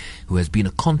Bee, who has been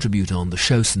a contributor on the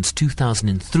show since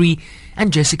 2003,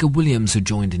 and Jessica Williams, who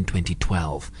joined in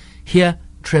 2012. Here,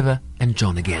 Trevor and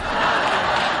Jon again.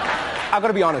 I've got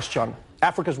to be honest, Jon.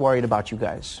 Africa's worried about you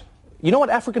guys. You know what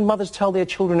African mothers tell their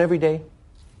children every day?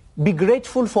 Be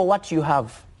grateful for what you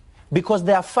have, because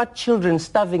there are fat children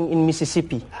starving in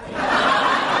Mississippi.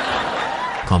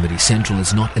 Comedy Central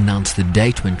has not announced the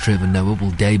date when Trevor Noah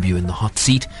will debut in the hot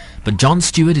seat, but Jon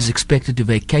Stewart is expected to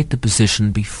vacate the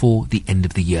position before the end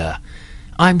of the year.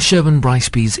 I'm Sherwin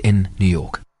Brycepees in New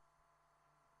York.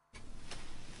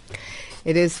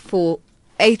 It is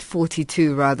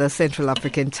 8:42 Central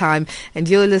African time, and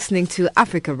you're listening to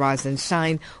Africa Rise and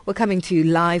Shine. We're coming to you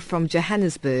live from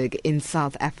Johannesburg in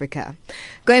South Africa.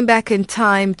 Going back in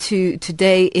time to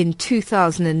today in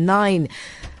 2009,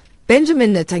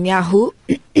 Benjamin Netanyahu,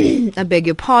 I beg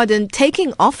your pardon,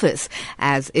 taking office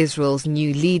as Israel's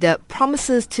new leader,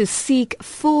 promises to seek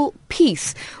full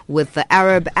peace with the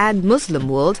Arab and Muslim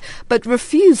world, but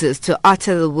refuses to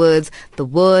utter the words the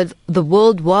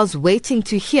world was waiting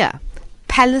to hear: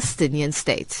 Palestinian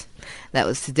state. That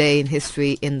was today in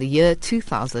history in the year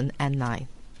 2009.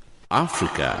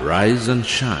 Africa, rise and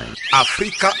shine.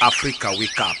 Africa, Africa,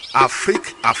 wake up.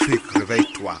 Afrique, Afrique,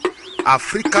 réveille-toi.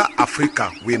 Africa,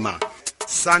 Africa, Wema.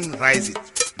 Sun rising.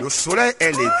 Le soleil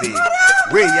est levé.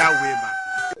 Weya Wema.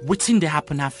 What's in the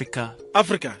happen Africa?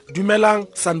 Africa, Dumelang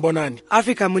Sanbonani.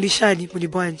 Africa, Mulishani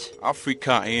Mulibwanji.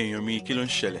 Africa, Yomi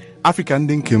Kilonshele. Africa,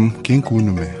 Ndinkim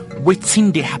Kinkunume. What's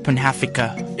in the happen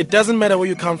Africa? It doesn't matter where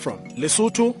you come from.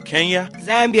 Lesotho, Kenya,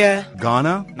 Zambia,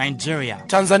 Ghana, Nigeria,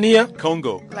 Tanzania,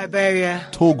 Congo, Liberia,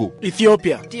 Togo,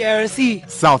 Ethiopia, DRC,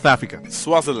 South Africa,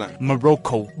 Swaziland,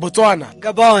 Morocco, Botswana,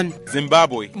 Gabon,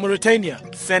 Zimbabwe, Mauritania,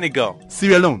 Senegal,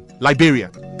 Sierra Leone,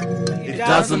 Liberia. It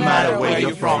doesn't matter where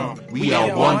you're from. We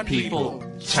are one people.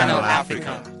 Channel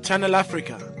Africa. Channel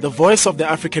Africa, the voice of the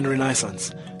African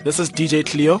Renaissance. This is DJ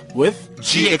Cleo with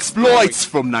G Exploits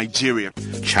from Nigeria.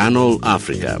 Channel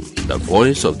Africa, the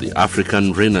voice of the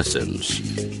African Renaissance.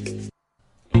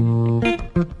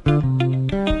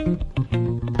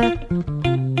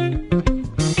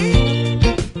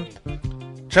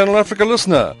 Channel Africa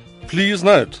listener, please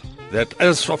note that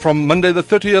as from Monday the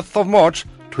 30th of March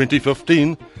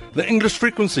 2015, the English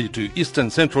frequency to East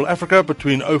and Central Africa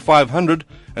between 0500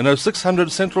 and 0600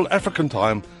 Central African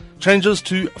Time changes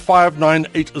to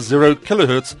 5980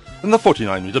 kHz in the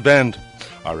 49-meter band.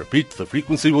 I repeat, the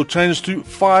frequency will change to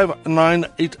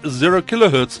 5980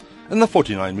 kHz in the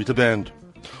 49-meter band.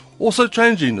 Also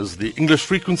changing is the English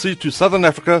frequency to Southern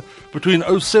Africa between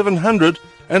 0700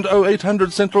 and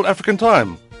 0800 Central African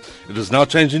Time. It is now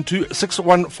changing to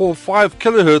 6145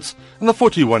 kHz in the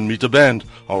 41-meter band.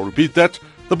 I'll repeat that.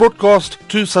 The broadcast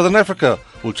to Southern Africa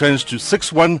will change to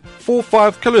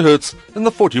 6145 kHz in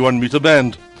the 41-meter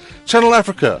band. Channel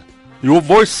Africa, your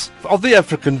voice of the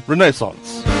African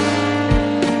Renaissance.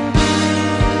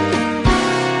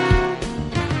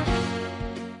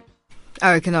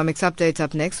 Our economics update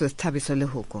up next with Tabiso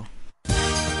Lehoko.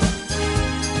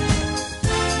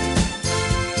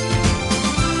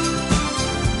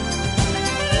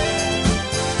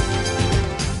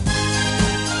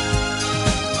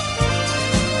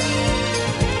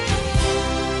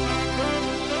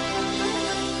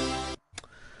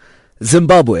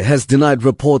 Zimbabwe has denied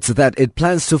reports that it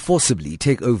plans to forcibly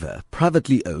take over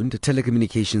privately owned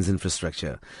telecommunications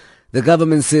infrastructure. The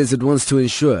government says it wants to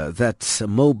ensure that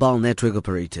mobile network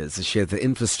operators share the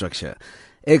infrastructure.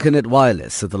 Econet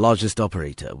Wireless, the largest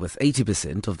operator with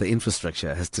 80% of the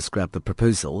infrastructure, has described the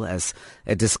proposal as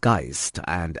a disguised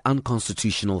and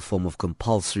unconstitutional form of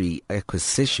compulsory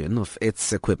acquisition of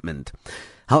its equipment.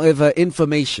 However,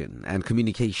 Information and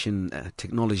Communication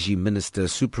Technology Minister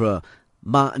Supra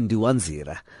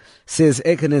Mandiwanzira says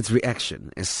Econet's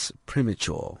reaction is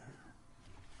premature.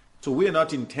 So we are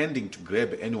not intending to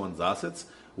grab anyone's assets.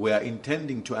 We are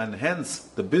intending to enhance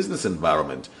the business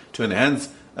environment, to enhance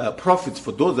profits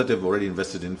for those that have already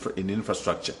invested in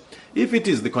infrastructure. If it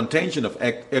is the contention of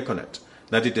Econet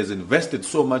that it has invested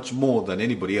so much more than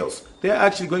anybody else, they are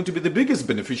actually going to be the biggest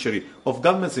beneficiary of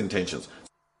government's intentions.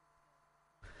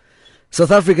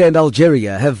 South Africa and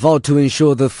Algeria have vowed to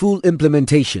ensure the full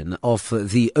implementation of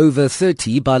the over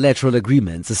 30 bilateral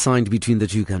agreements signed between the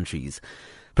two countries.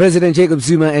 President Jacob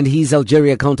Zuma and his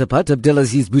Algeria counterpart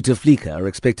Abdelaziz Bouteflika are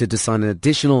expected to sign an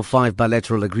additional 5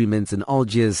 bilateral agreements in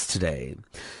Algiers today.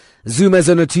 Zuma is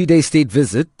on a 2-day state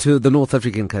visit to the North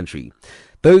African country.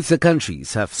 Both the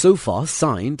countries have so far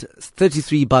signed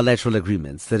 33 bilateral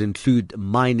agreements that include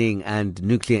mining and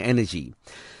nuclear energy.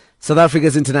 South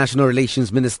Africa's International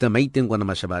Relations Minister Maitengwana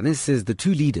Mashabane says the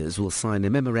two leaders will sign a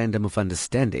memorandum of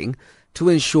understanding to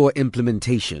ensure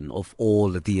implementation of all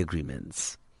the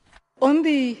agreements. On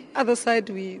the other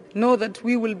side, we know that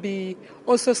we will be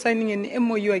also signing an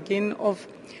MOU again of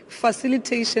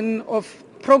facilitation of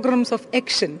programs of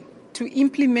action to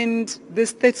implement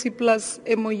this 30 plus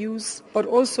MOUs, but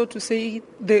also to say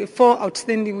the 4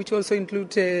 outstanding, which also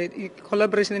include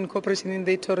collaboration and cooperation in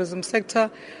the tourism sector,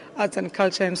 arts and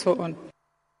culture, and so on.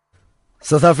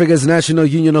 South Africa's National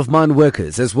Union of Mine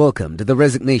Workers has welcomed the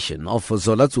resignation of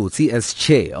Zola Tsotsi as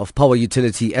chair of power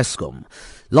utility Eskom.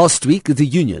 Last week, the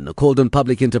union called on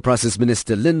Public Enterprises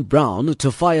Minister Lynn Brown to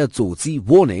fire Tsotsi,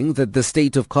 warning that the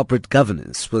state of corporate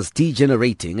governance was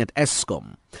degenerating at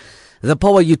Eskom. The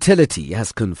power utility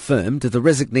has confirmed the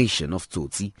resignation of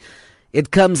Tsotsi.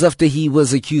 It comes after he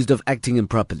was accused of acting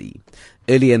improperly.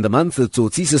 Earlier in the month,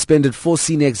 Tsotsi suspended 4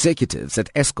 senior executives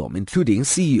at Eskom, including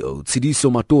CEO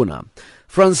Tsidiso Matona.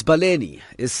 Frans Baleni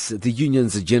is the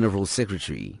union's general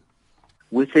secretary.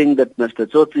 We think that Mr.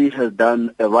 Tsotsi has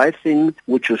done a right thing,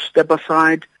 which is step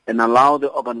aside and allow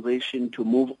the organization to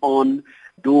move on,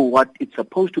 do what it's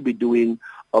supposed to be doing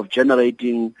of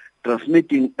generating,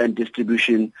 transmitting and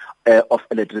distribution of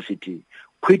electricity.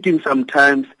 Quitting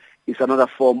sometimes is another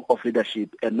form of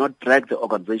leadership and not drag the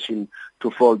organization to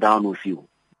fall down with you.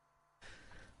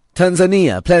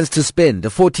 Tanzania plans to spend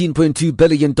 $14.2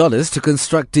 billion to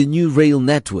construct a new rail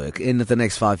network in the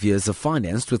next 5 years,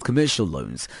 financed with commercial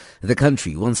loans. The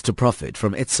country wants to profit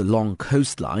from its long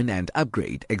coastline and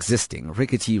upgrade existing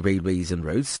rickety railways and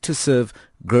roads to serve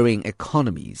growing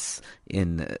economies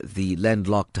in the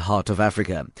landlocked heart of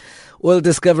Africa. Oil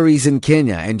discoveries in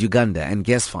Kenya and Uganda and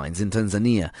gas finds in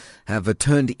Tanzania have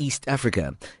turned East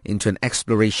Africa into an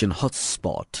exploration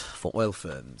hotspot for oil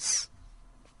firms.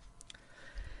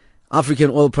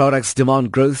 African oil products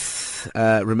demand growth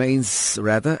remains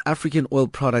strong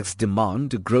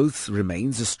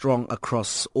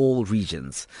across all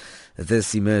regions.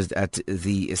 This emerged at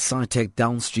the SciTech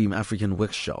Downstream African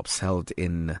workshops held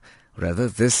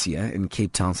this year in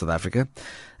Cape Town, South Africa.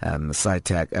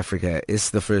 SciTech Africa is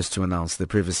the first to announce the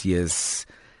previous year's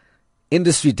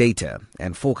industry data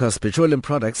and forecast petroleum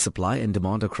products supply and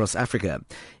demand across Africa.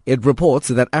 It reports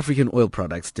that African oil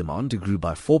products demand grew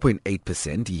by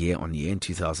 4.8% year-on-year in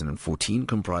 2014,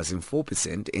 comprising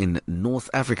 4% in North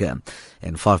Africa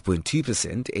and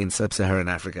 5.2% in Sub-Saharan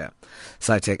Africa.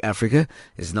 SciTech Africa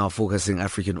is now forecasting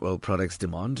African oil products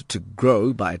demand to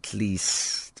grow by at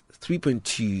least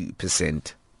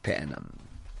 3.2% per annum.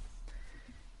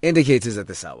 Indicators at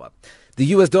this hour. The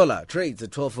US dollar trades at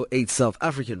 12.08 South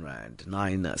African Rand,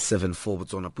 9.74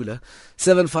 Botswana Pula,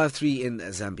 7.53 in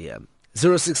Zambia,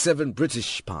 0.67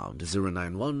 British Pound,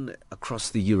 0.91 across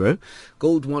the Euro,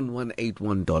 gold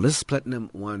 $1,181,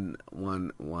 platinum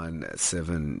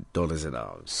 $1,117 an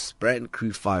ounce, Brent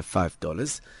crude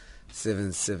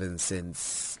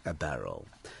 $5.77 a barrel.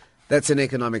 That's an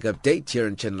economic update here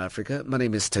in Channel Africa. My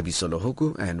name is Thabiso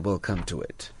Lohoku and welcome to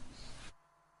it.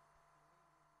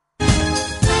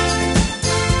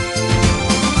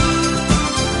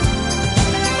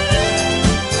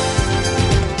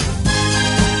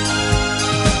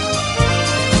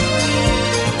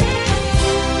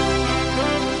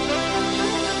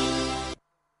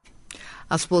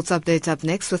 Our sports update up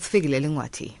next with Figile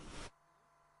Lingwati.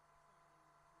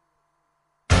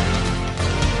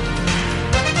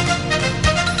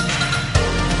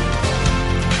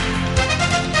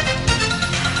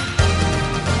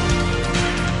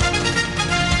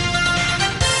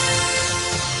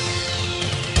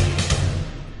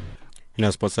 In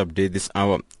our sports update this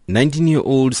hour,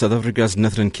 19-year-old South Africa's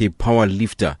Northern Cape power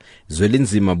lifter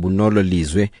Zwelinzima Bunolo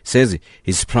Lizwe says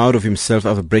he's proud of himself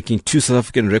after breaking 2 South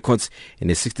African records in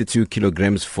the 62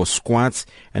 kilograms for squats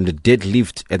and the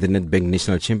deadlift at the Nedbank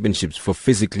National Championships for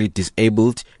physically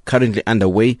disabled, currently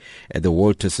underway at the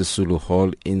Walter Sisulu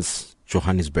Hall in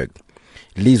Johannesburg.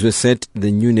 Lizwe set the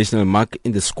new national mark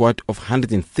in the squat of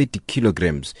 130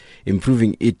 kilograms,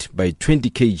 improving it by 20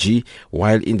 kg,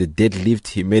 while in the deadlift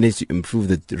he managed to improve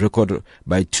the record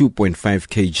by 2.5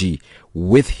 kg,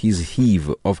 with his heave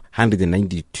of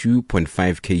 192.5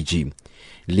 kg.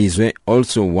 Lizwe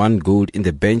also won gold in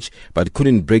the bench but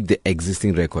couldn't break the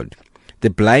existing record. The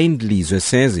blind Lizwe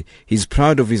says he's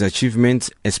proud of his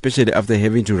achievements, especially after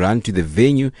having to run to the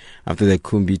venue after the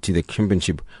Kumbi to the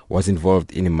championship was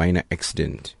involved in a minor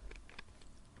accident.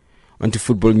 On to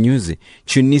football news.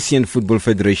 Tunisian Football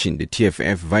Federation, the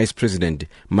TFF Vice President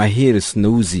Mahir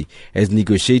Snouzi has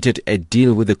negotiated a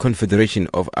deal with the Confederation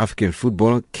of African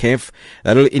Football, CAF,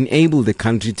 that will enable the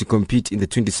country to compete in the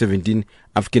 2017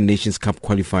 African Nations Cup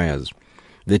qualifiers.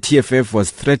 The TFF was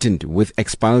threatened with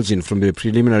expulsion from the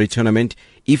preliminary tournament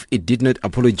if it did not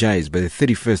apologize by the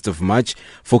 31st of March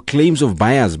for claims of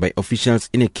bias by officials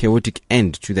in a chaotic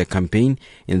end to their campaign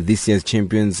in this year's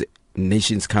Champions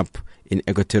Nations Cup in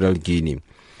Equatorial Guinea.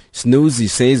 Snouzi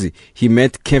says he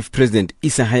met CAF President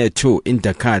Issa Hayatou in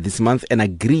Dakar this month and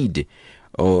agreed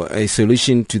a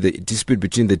solution to the dispute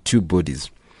between the two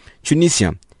bodies.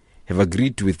 Tunisia have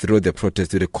agreed to withdraw their protest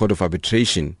to the Court of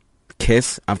Arbitration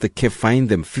case after CAF fined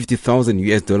them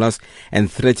 $50,000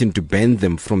 and threatened to ban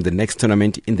them from the next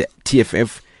tournament. In the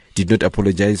TFF did not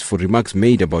apologize for remarks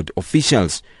made about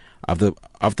officials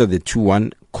after the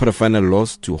 2-1 quarterfinal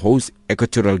loss to host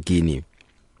Equatorial Guinea.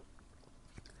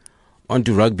 On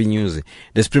to rugby news.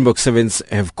 The Springbok Sevens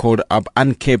have called up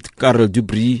uncapped Karel du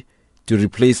Preez to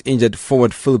replace injured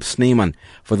forward Philip Snyman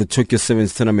for the Tokyo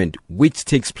Sevens tournament, which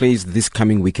takes place this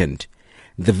coming weekend.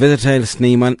 The versatile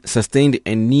Snyman sustained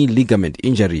a knee ligament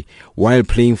injury while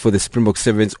playing for the Springbok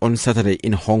Sevens on Saturday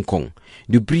in Hong Kong.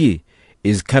 Du Preez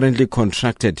is currently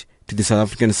contracted to the South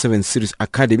African 7 Series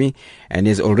Academy and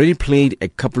has already played a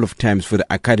couple of times for the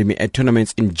Academy at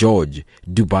tournaments in George,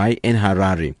 Dubai and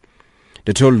Harare.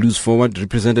 The tall loose forward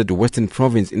represented the Western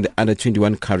Province in the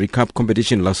Under-21 Currie Cup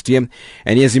competition last year,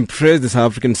 and he has impressed the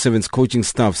South African Sevens coaching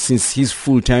staff since his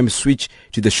full-time switch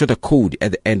to the shorter code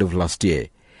at the end of last year.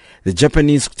 The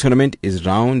Japanese tournament is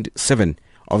round 7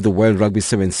 of the World Rugby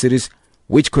 7 Series,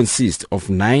 which consists of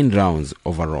 9 rounds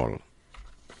overall.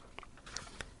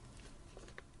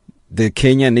 The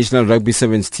Kenya National Rugby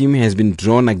Sevens team has been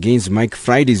drawn against Mike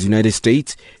Friday's United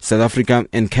States, South Africa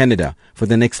and Canada for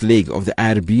the next leg of the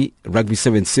IRB Rugby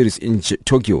 7 Series in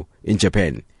Tokyo, in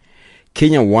Japan.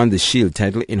 Kenya won the Shield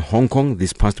title in Hong Kong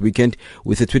this past weekend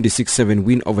with a 26-7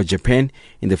 win over Japan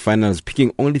in the finals,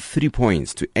 picking only 3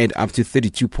 points to add up to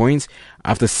 32 points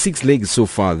after 6 legs so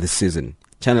far this season.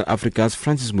 Channel Africa's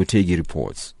Francis Mutegi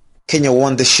reports. Kenya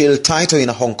won the Shield title in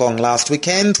Hong Kong last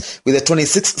weekend with a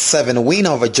 26-7 win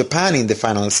over Japan in the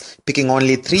finals, picking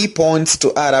only 3 points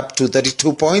to add up to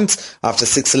 32 points after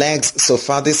 6 legs so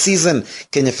far this season.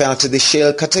 Kenya fell to the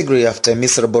Shield category after a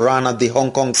miserable run at the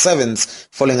Hong Kong Sevens,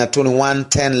 following a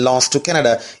 21-10 loss to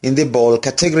Canada in the ball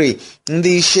category. In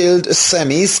the Shield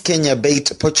semis, Kenya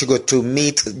beat Portugal to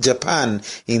meet Japan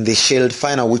in the Shield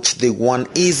final, which they won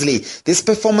easily. This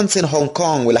performance in Hong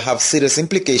Kong will have serious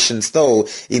implications, though,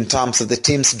 in terms of the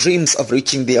team's dreams of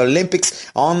reaching the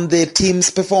Olympics on their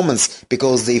team's performance,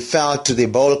 because they fell to the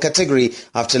ball category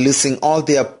after losing all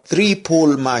their 3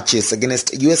 pool matches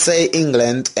against USA,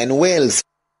 England and Wales.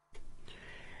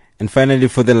 And finally,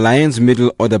 for the Lions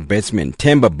middle order batsman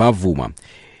Themba Bavuma,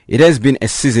 it has been a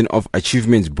season of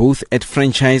achievements both at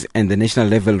franchise and the national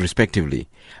level respectively.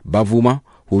 Bavuma,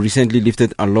 who recently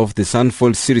lifted aloft the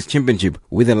Sunfold Series Championship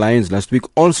with the Lions last week,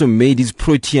 also made his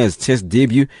Proteas Test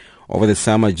debut over the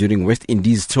summer during West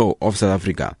Indies tour of South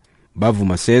Africa.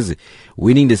 Bavuma says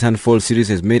winning the Sunfold Series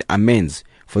has made amends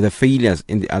for the failures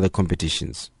in the other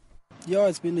competitions. Yeah,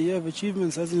 it's been a year of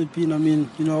achievements, hasn't it been? I mean,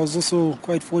 I was also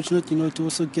quite fortunate, to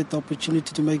also get the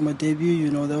opportunity to make my debut.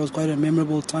 That was quite a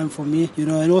memorable time for me,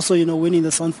 and also, winning the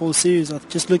Sunfold Series.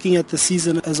 Just looking at the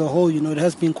season as a whole, it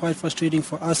has been quite frustrating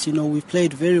for us. We've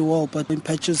played very well, but in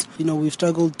patches, we've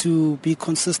struggled to be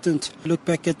consistent. Look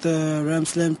back at the Ram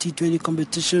Slam T20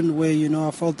 competition where, I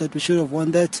felt that we should have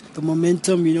won that. The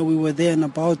momentum, we were there and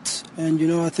about. And,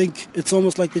 I think it's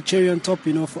almost like the cherry on top,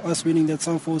 for us winning that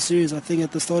Sunfold Series. I think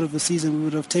at the start of the season, we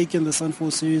would have taken the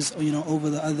Sunfold Series, over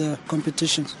the other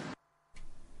competitions.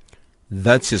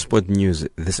 That's your sport news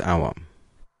this hour.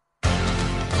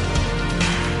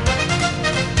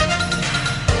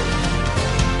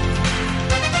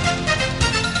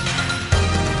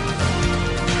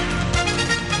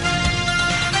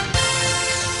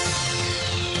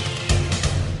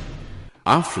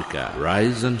 Africa,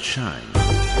 rise and shine.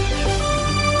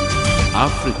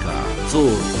 Africa,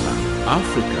 zorka.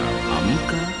 Africa,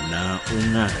 amka na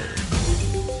ungae.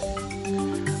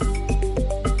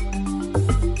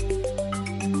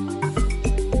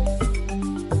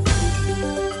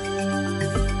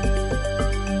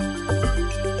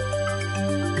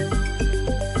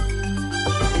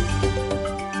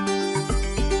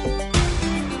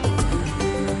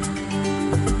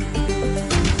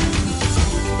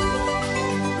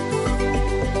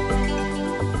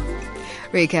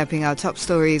 Recapping our top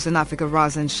stories in Africa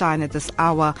Rise and Shine at this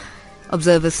hour.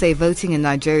 Observers say voting in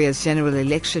Nigeria's general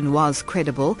election was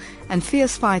credible and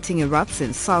fierce fighting erupts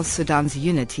in South Sudan's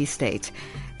unity state.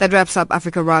 That wraps up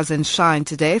Africa Rise and Shine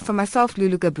today. For myself,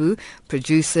 Lulu Gabu,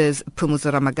 producers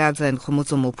Pumuzo Ramagadza and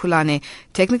Khomutso Mopulane,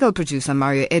 technical producer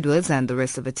Mario Edwards and the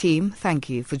rest of the team, thank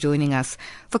you for joining us.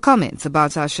 For comments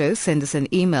about our show, send us an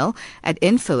email at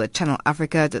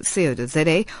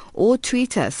info@channelafrica.co.za or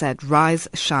tweet us at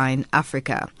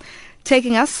RiseShineAfrica.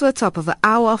 Taking us to the top of the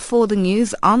hour for the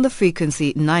news on the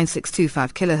frequency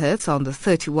 9625 kHz on the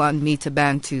 31 meter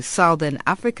band to Southern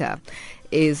Africa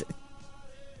is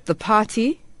The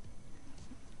Party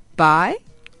by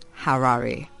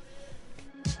Harare.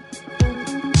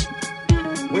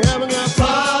 We're having a